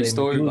 There's a funny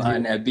story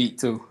behind that beat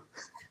too.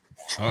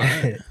 All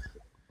right.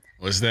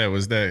 What's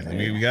that? I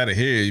mean, we gotta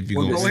hear if you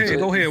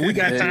go ahead. We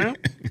got time.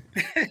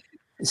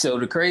 So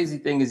the crazy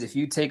thing is, if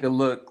you take a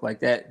look, like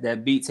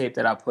that beat tape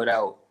that I put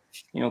out,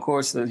 of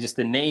course, just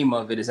the name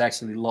of it is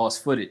actually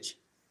Lost Footage.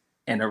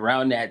 And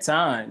around that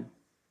time,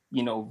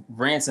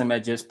 Ransom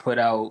had just put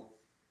out,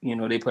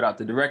 they put out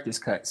the director's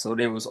cut. So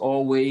there was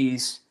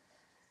always,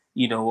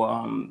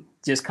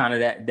 just kind of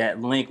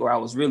that link where I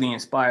was really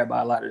inspired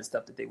by a lot of the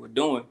stuff that they were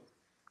doing.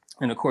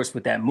 And of course,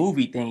 with that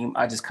movie theme,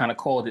 I just kind of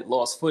called it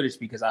Lost Footage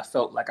because I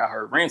felt like I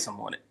heard Ransom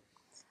on it.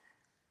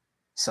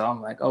 So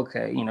I'm like,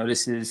 okay,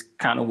 this is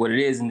kind of what it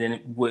is. And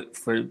then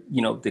for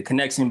the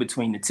connection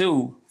between the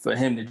two, for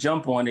him to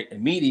jump on it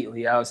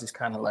immediately, I was just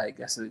kind of like,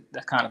 that's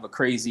kind of a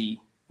crazy,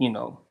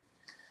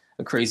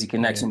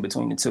 connection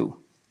between the two.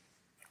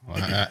 Well,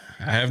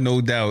 I have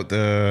no doubt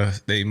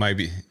they might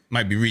be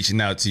reaching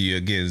out to you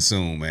again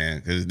soon, man,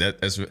 because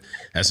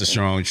that's a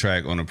strong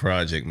track on the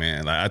project,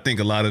 man. Like, I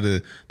think a lot of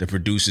the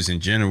producers in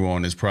general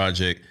on this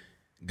project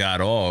got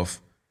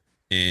off,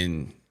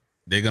 and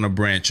they're gonna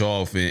branch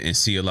off and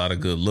see a lot of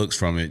good looks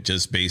from it,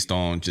 just based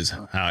on just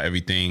how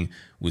everything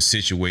was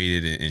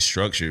situated and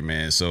structured,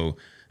 man. So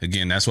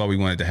again, that's why we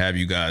wanted to have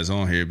you guys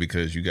on here,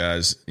 because you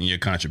guys and your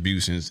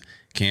contributions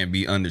can't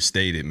be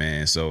understated,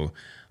 man. So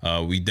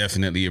we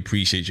definitely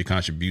appreciate your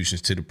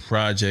contributions to the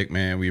project,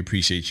 man. We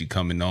appreciate you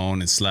coming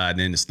on and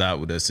sliding in to start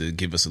with us to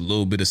give us a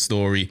little bit of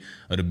story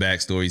or the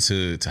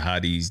backstory to how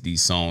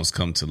these songs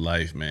come to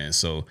life, man.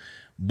 So,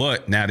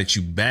 but now that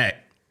you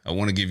back, I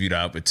want to give you the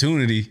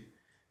opportunity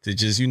to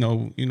just,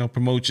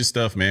 promote your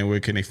stuff, man. Where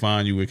can they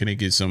find you? Where can they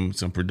get some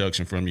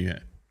production from you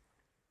at?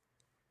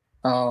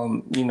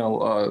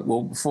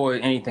 Well, before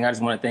anything, I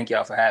just want to thank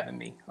y'all for having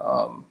me,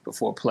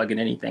 before plugging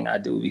anything I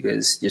do,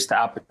 because just the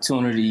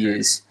opportunity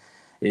is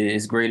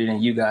greater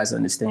than you guys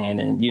understand.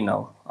 And,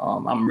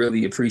 I'm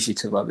really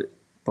appreciative of it.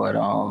 But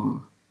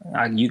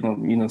you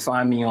can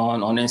find me on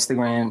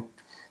Instagram.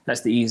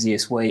 That's the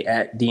easiest way,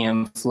 at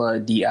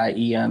DMFlood,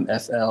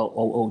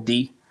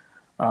 DIEMFLOOD.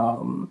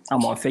 I'm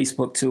on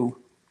Facebook too.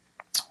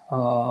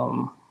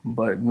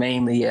 But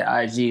mainly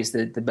at IG is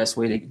the best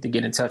way to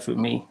get in touch with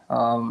me.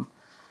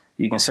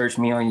 You can search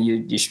me on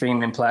your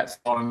streaming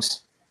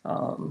platforms.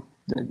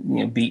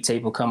 The Beat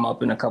Tape will come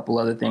up, and a couple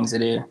other things are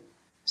there.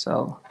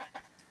 So,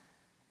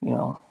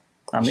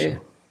 I'm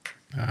here.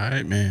 All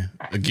right, man.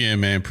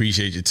 Again, man,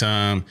 appreciate your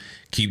time.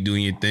 Keep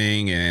doing your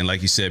thing. And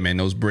like you said, man,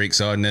 those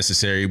breaks are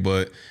necessary,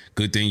 but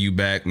good thing you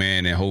back,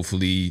 man. And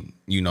hopefully,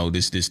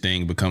 this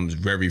thing becomes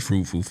very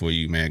fruitful for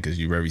you, man, because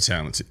you're very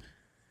talented.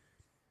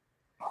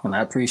 And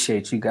I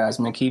appreciate you guys,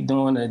 man. Keep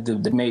doing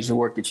the major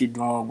work that you're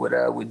doing with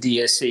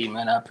DSC,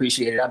 man. I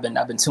appreciate it. I've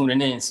been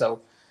tuning in,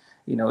 so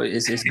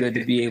it's good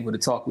to be able to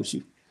talk with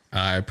you.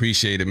 I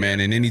appreciate it,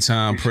 man. And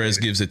anytime Prez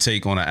gives a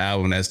take on an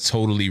album that's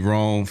totally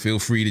wrong, feel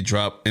free to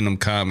drop in them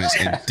comments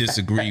and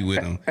disagree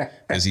with him,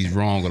 because he's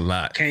wrong a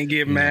lot. Can't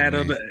get mad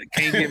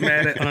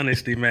at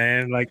honesty,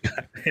 man. Like,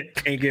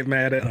 can't get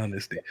mad at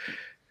honesty.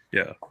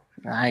 Yeah,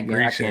 I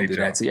can't do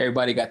that. So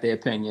everybody got their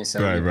opinion,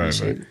 so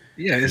right. It.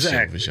 Yeah,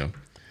 exactly. For sure.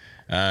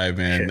 All right,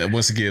 man. Yeah.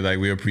 Once again,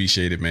 we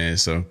appreciate it, man.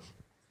 So,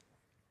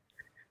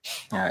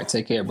 all right,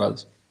 take care,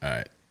 brothers. All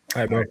right.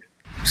 All right, bro.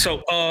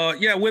 So,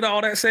 yeah, with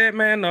all that said,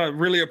 man,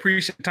 really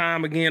appreciate the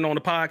time again on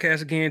the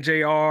podcast again,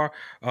 JR.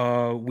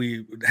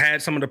 We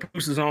had some of the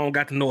producers on,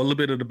 got to know a little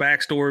bit of the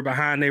backstory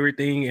behind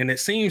everything. And it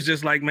seems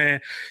just like, man,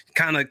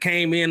 kind of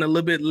came in a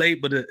little bit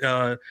late, but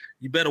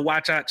you better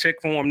watch out, check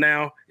for them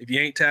now. If you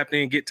ain't tapped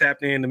in, get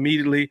tapped in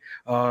immediately.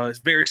 It's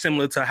very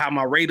similar to how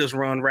my Raiders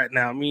run right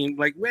now. I mean,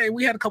 like, man,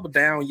 we had a couple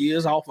down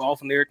years off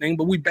and everything,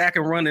 but we back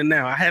and running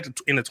now. I had to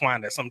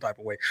intertwine that some type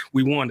of way.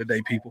 We won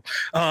today, people.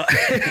 But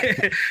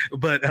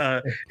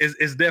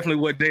it's definitely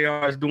what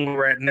JR is doing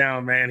right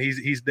now, man.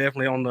 He's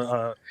definitely on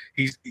the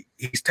he's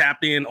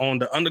tapped in on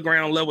the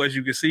underground level, as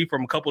you can see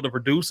from a couple of the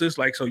producers.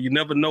 Like, so you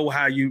never know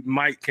how you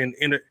can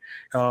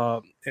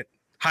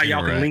how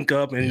y'all can link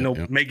up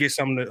and may get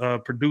something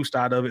produced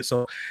out of it.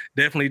 So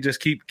definitely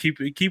just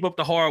keep up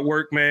the hard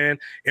work, man.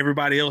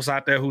 Everybody else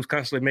out there who's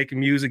constantly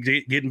making music,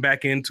 getting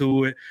back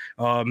into it,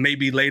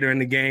 maybe later in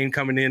the game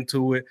coming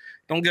into it.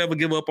 Don't ever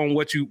give up on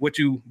what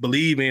you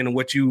believe in and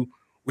what you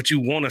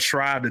want to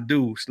strive to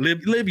do.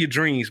 Live your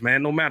dreams,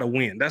 man, no matter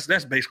when. That's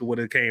basically what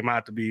it came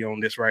out to be on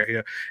this right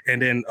here.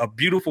 And then a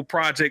beautiful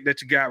project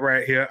that you got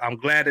right here. I'm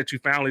glad that you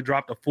finally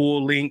dropped a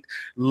full length.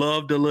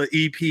 Love the little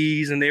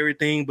EPs and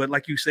everything. But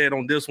like you said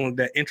on this one,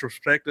 that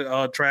introspective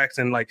tracks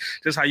and like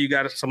just how you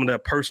got some of the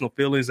personal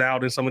feelings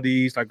out in some of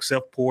these, like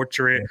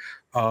self-portrait,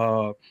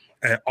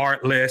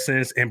 art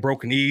lessons and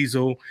Broken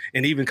Easel,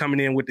 and even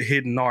coming in with the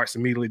hidden arts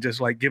immediately, just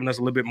like giving us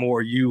a little bit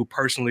more of you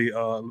personally.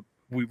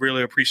 We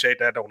really appreciate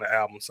that on the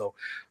album. So,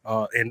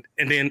 and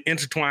then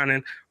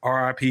intertwining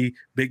R.I.P.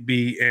 Big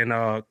B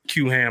and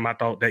Q-Ham, I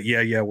thought that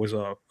Yeah was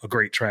a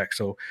great track.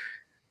 So,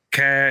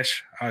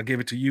 Cash, I'll give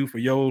it to you for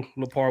your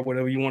little part,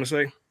 whatever you want to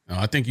say.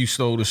 I think you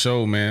stole the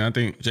show, man. I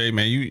think, Jay,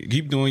 man, you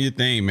keep doing your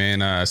thing,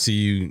 man. I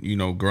see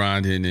you,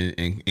 grinding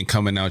and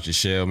coming out your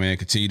shell, man.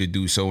 Continue to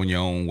do so in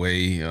your own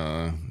way.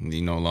 As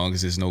long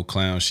as there's no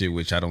clown shit,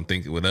 which I don't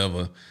think it would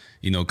ever,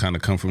 kind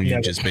of come from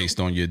you just based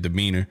on your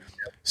demeanor.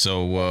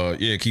 So,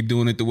 keep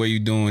doing it the way you're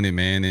doing it,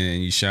 man.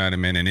 And you shining,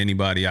 man. And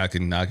anybody I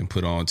can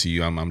put on to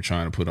you, I'm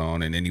trying to put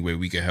on. And any way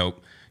we can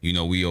help,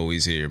 we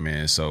always here,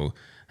 man. So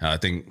I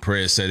think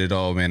Perez said it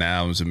all, man. The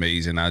album's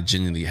amazing. I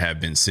genuinely have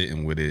been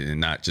sitting with it, and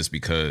not just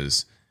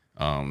because,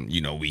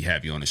 we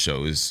have you on the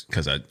show. It's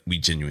because we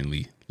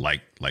genuinely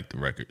like the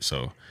record.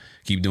 So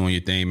keep doing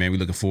your thing, man. We're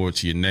looking forward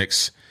to your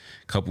next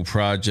couple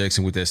projects.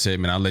 And with that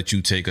said, man, I'll let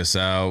you take us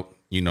out.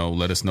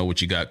 Let us know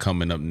what you got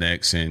coming up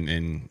next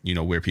and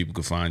where people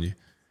can find you.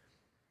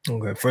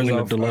 Okay, first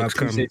off, I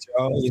appreciate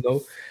y'all.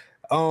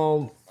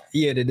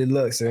 The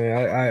deluxe,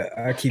 man.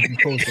 I keep you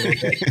posted on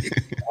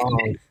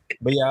that.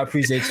 But yeah, I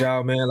appreciate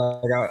y'all, man.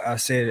 Like I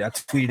said, I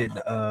tweeted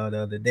the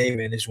other day,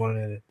 man. It's one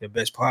of the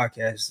best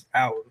podcasts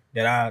out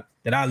that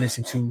I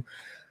listen to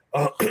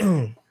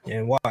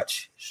and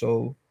watch.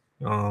 So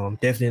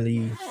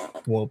definitely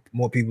want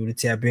more people to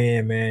tap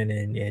in, man,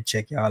 and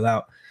check y'all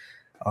out.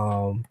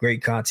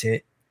 Great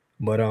content.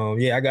 But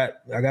I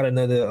got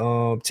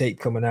another tape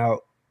coming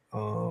out.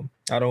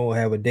 I don't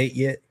have a date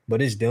yet,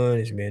 but it's done.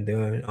 It's been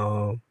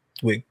done.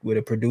 With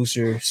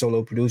a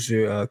solo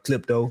producer,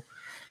 Clipto,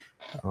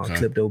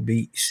 Clipto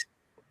Beats.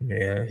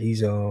 Yeah,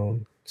 he's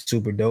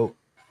super dope.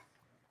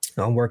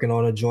 I'm working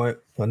on a joint.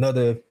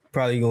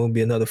 Probably gonna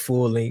be another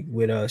full length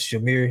with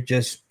Shamir,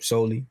 just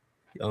solely.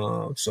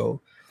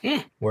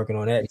 Working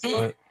on that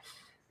joint.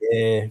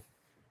 Yeah,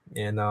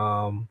 and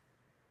I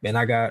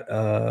got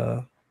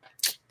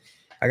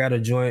a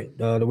joint,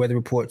 the Weather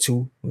Report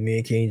 2 with me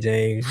and King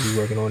James. We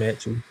working on that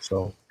too.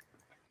 So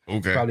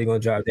probably gonna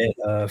drop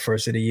that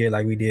first of the year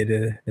like we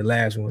did the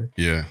last one.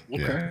 Yeah.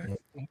 Okay.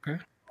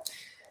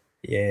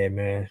 Yeah,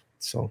 man.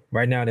 So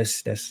right now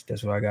that's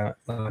what I got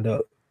lined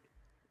up.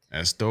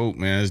 That's dope,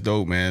 man.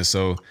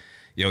 So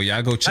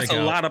y'all go check out. That's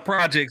a lot of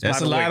projects.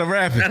 That's a lot of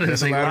rapping.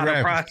 That's a lot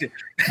of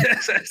projects.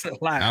 That's a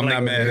lot. I'm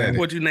not mad at it.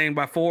 What you named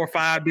by 4 or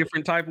 5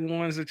 different type of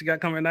ones that you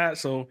got coming out.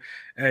 So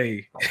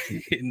hey,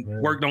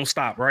 work don't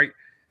stop, right?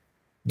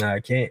 Nah, I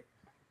can't.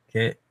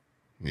 Yeah,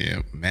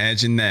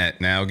 imagine that.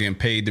 Now getting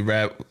paid to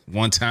rap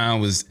one time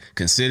was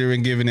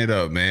considering giving it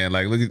up, man.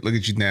 Like look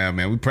at you now,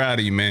 man. We proud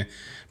of you, man.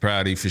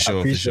 Proud of you for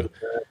sure.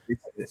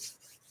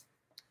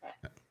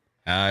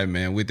 All right,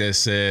 man. With that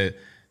said,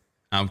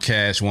 I'm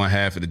Cash, one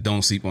half of the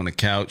Don't Sleep on the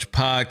Couch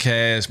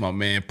podcast. My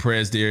man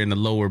Prez there in the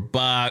lower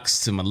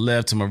box. To my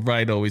left, to my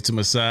right, always to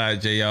my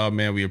side. JR,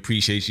 man, we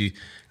appreciate you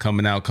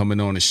coming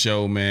on the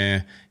show,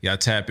 man. Y'all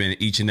tap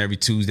in each and every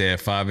Tuesday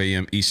at 5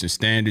 a.m. Eastern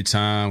Standard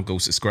Time. Go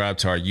subscribe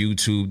to our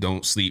YouTube,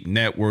 Don't Sleep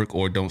Network,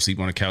 or Don't Sleep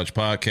on the Couch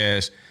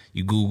podcast.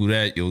 You Google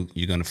that,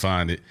 you're going to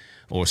find it.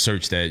 Or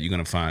search that, you're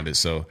going to find it.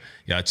 So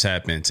y'all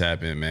tap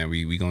in, man.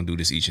 We going to do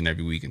this each and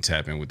every week and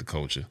tap in with the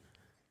culture.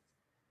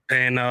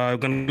 And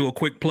going to do a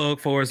quick plug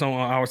for us on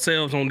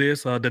ourselves on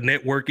this. The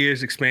network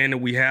is expanding.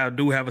 We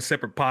do have a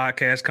separate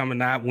podcast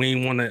coming out. We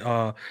ain't want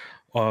to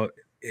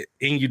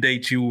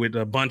inundate you with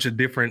a bunch of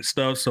different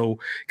stuff. So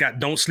got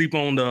Don't Sleep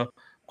on the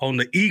on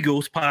the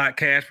Eagles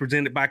podcast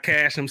presented by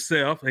Cash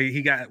himself.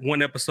 He got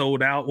 1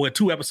 episode out,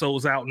 2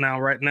 episodes out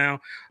right now.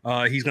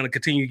 He's going to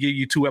continue to give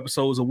you 2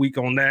 episodes a week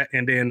on that.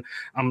 And then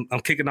I'm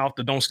kicking off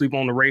the Don't Sleep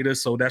on the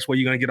Raiders. So that's where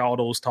you're going to get all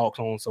those talks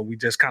on. So we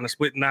just kind of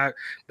splitting out,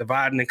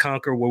 dividing and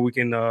conquer, where we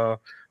can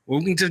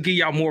just give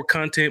y'all more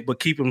content, but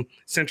keep them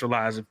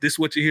centralized. If this is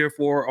what you're here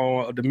for,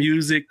 or the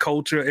music,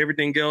 culture,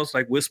 everything else,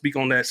 like we'll speak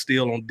on that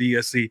still on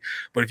DSC.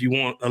 But if you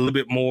want a little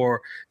bit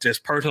more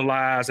just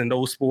personalized in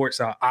those sports,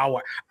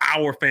 our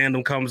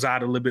fandom comes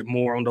out a little bit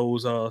more on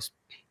those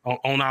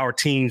on our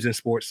teams in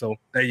sports. So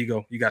there you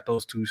go. You got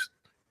those 2.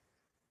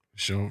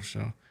 Sure.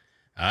 All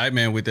right,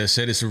 man. With that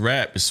said, it's a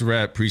wrap.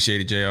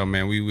 Appreciate it, JR,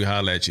 man. We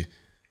holler at you.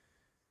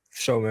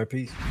 Sure, man.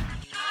 Peace.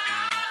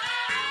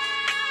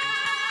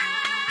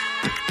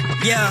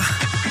 Yeah,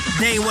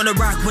 they ain't wanna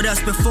rock with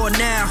us before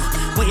now.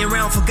 Waiting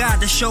around for God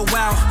to show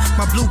out.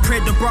 My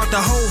blueprint done brought the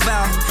whole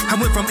vow. I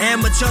went from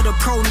amateur to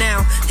pro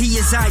now. He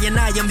is I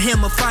and I am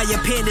him. A fire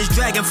pen is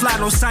dragonfly,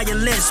 no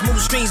silence. Smooth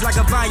strings like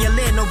a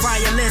violin, no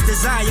violence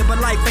desire.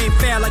 But life ain't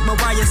fair like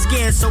Mariah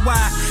skin, so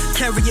I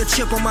carry a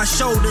chip on my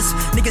shoulders.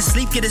 Niggas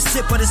sleep, get a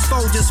sip, but it's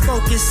Folgers.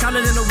 Focus,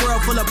 silent in a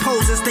world full of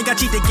posers. Think I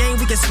cheat the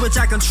game, we can switch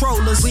our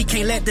controllers. We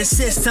can't let the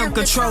system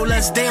control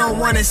us. They don't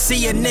wanna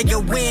see a nigga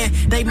win.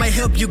 They might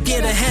help you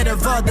get ahead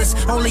of others,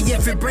 only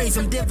if it brings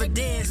them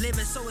dividends.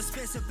 Living so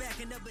expensive back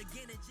in the beginning.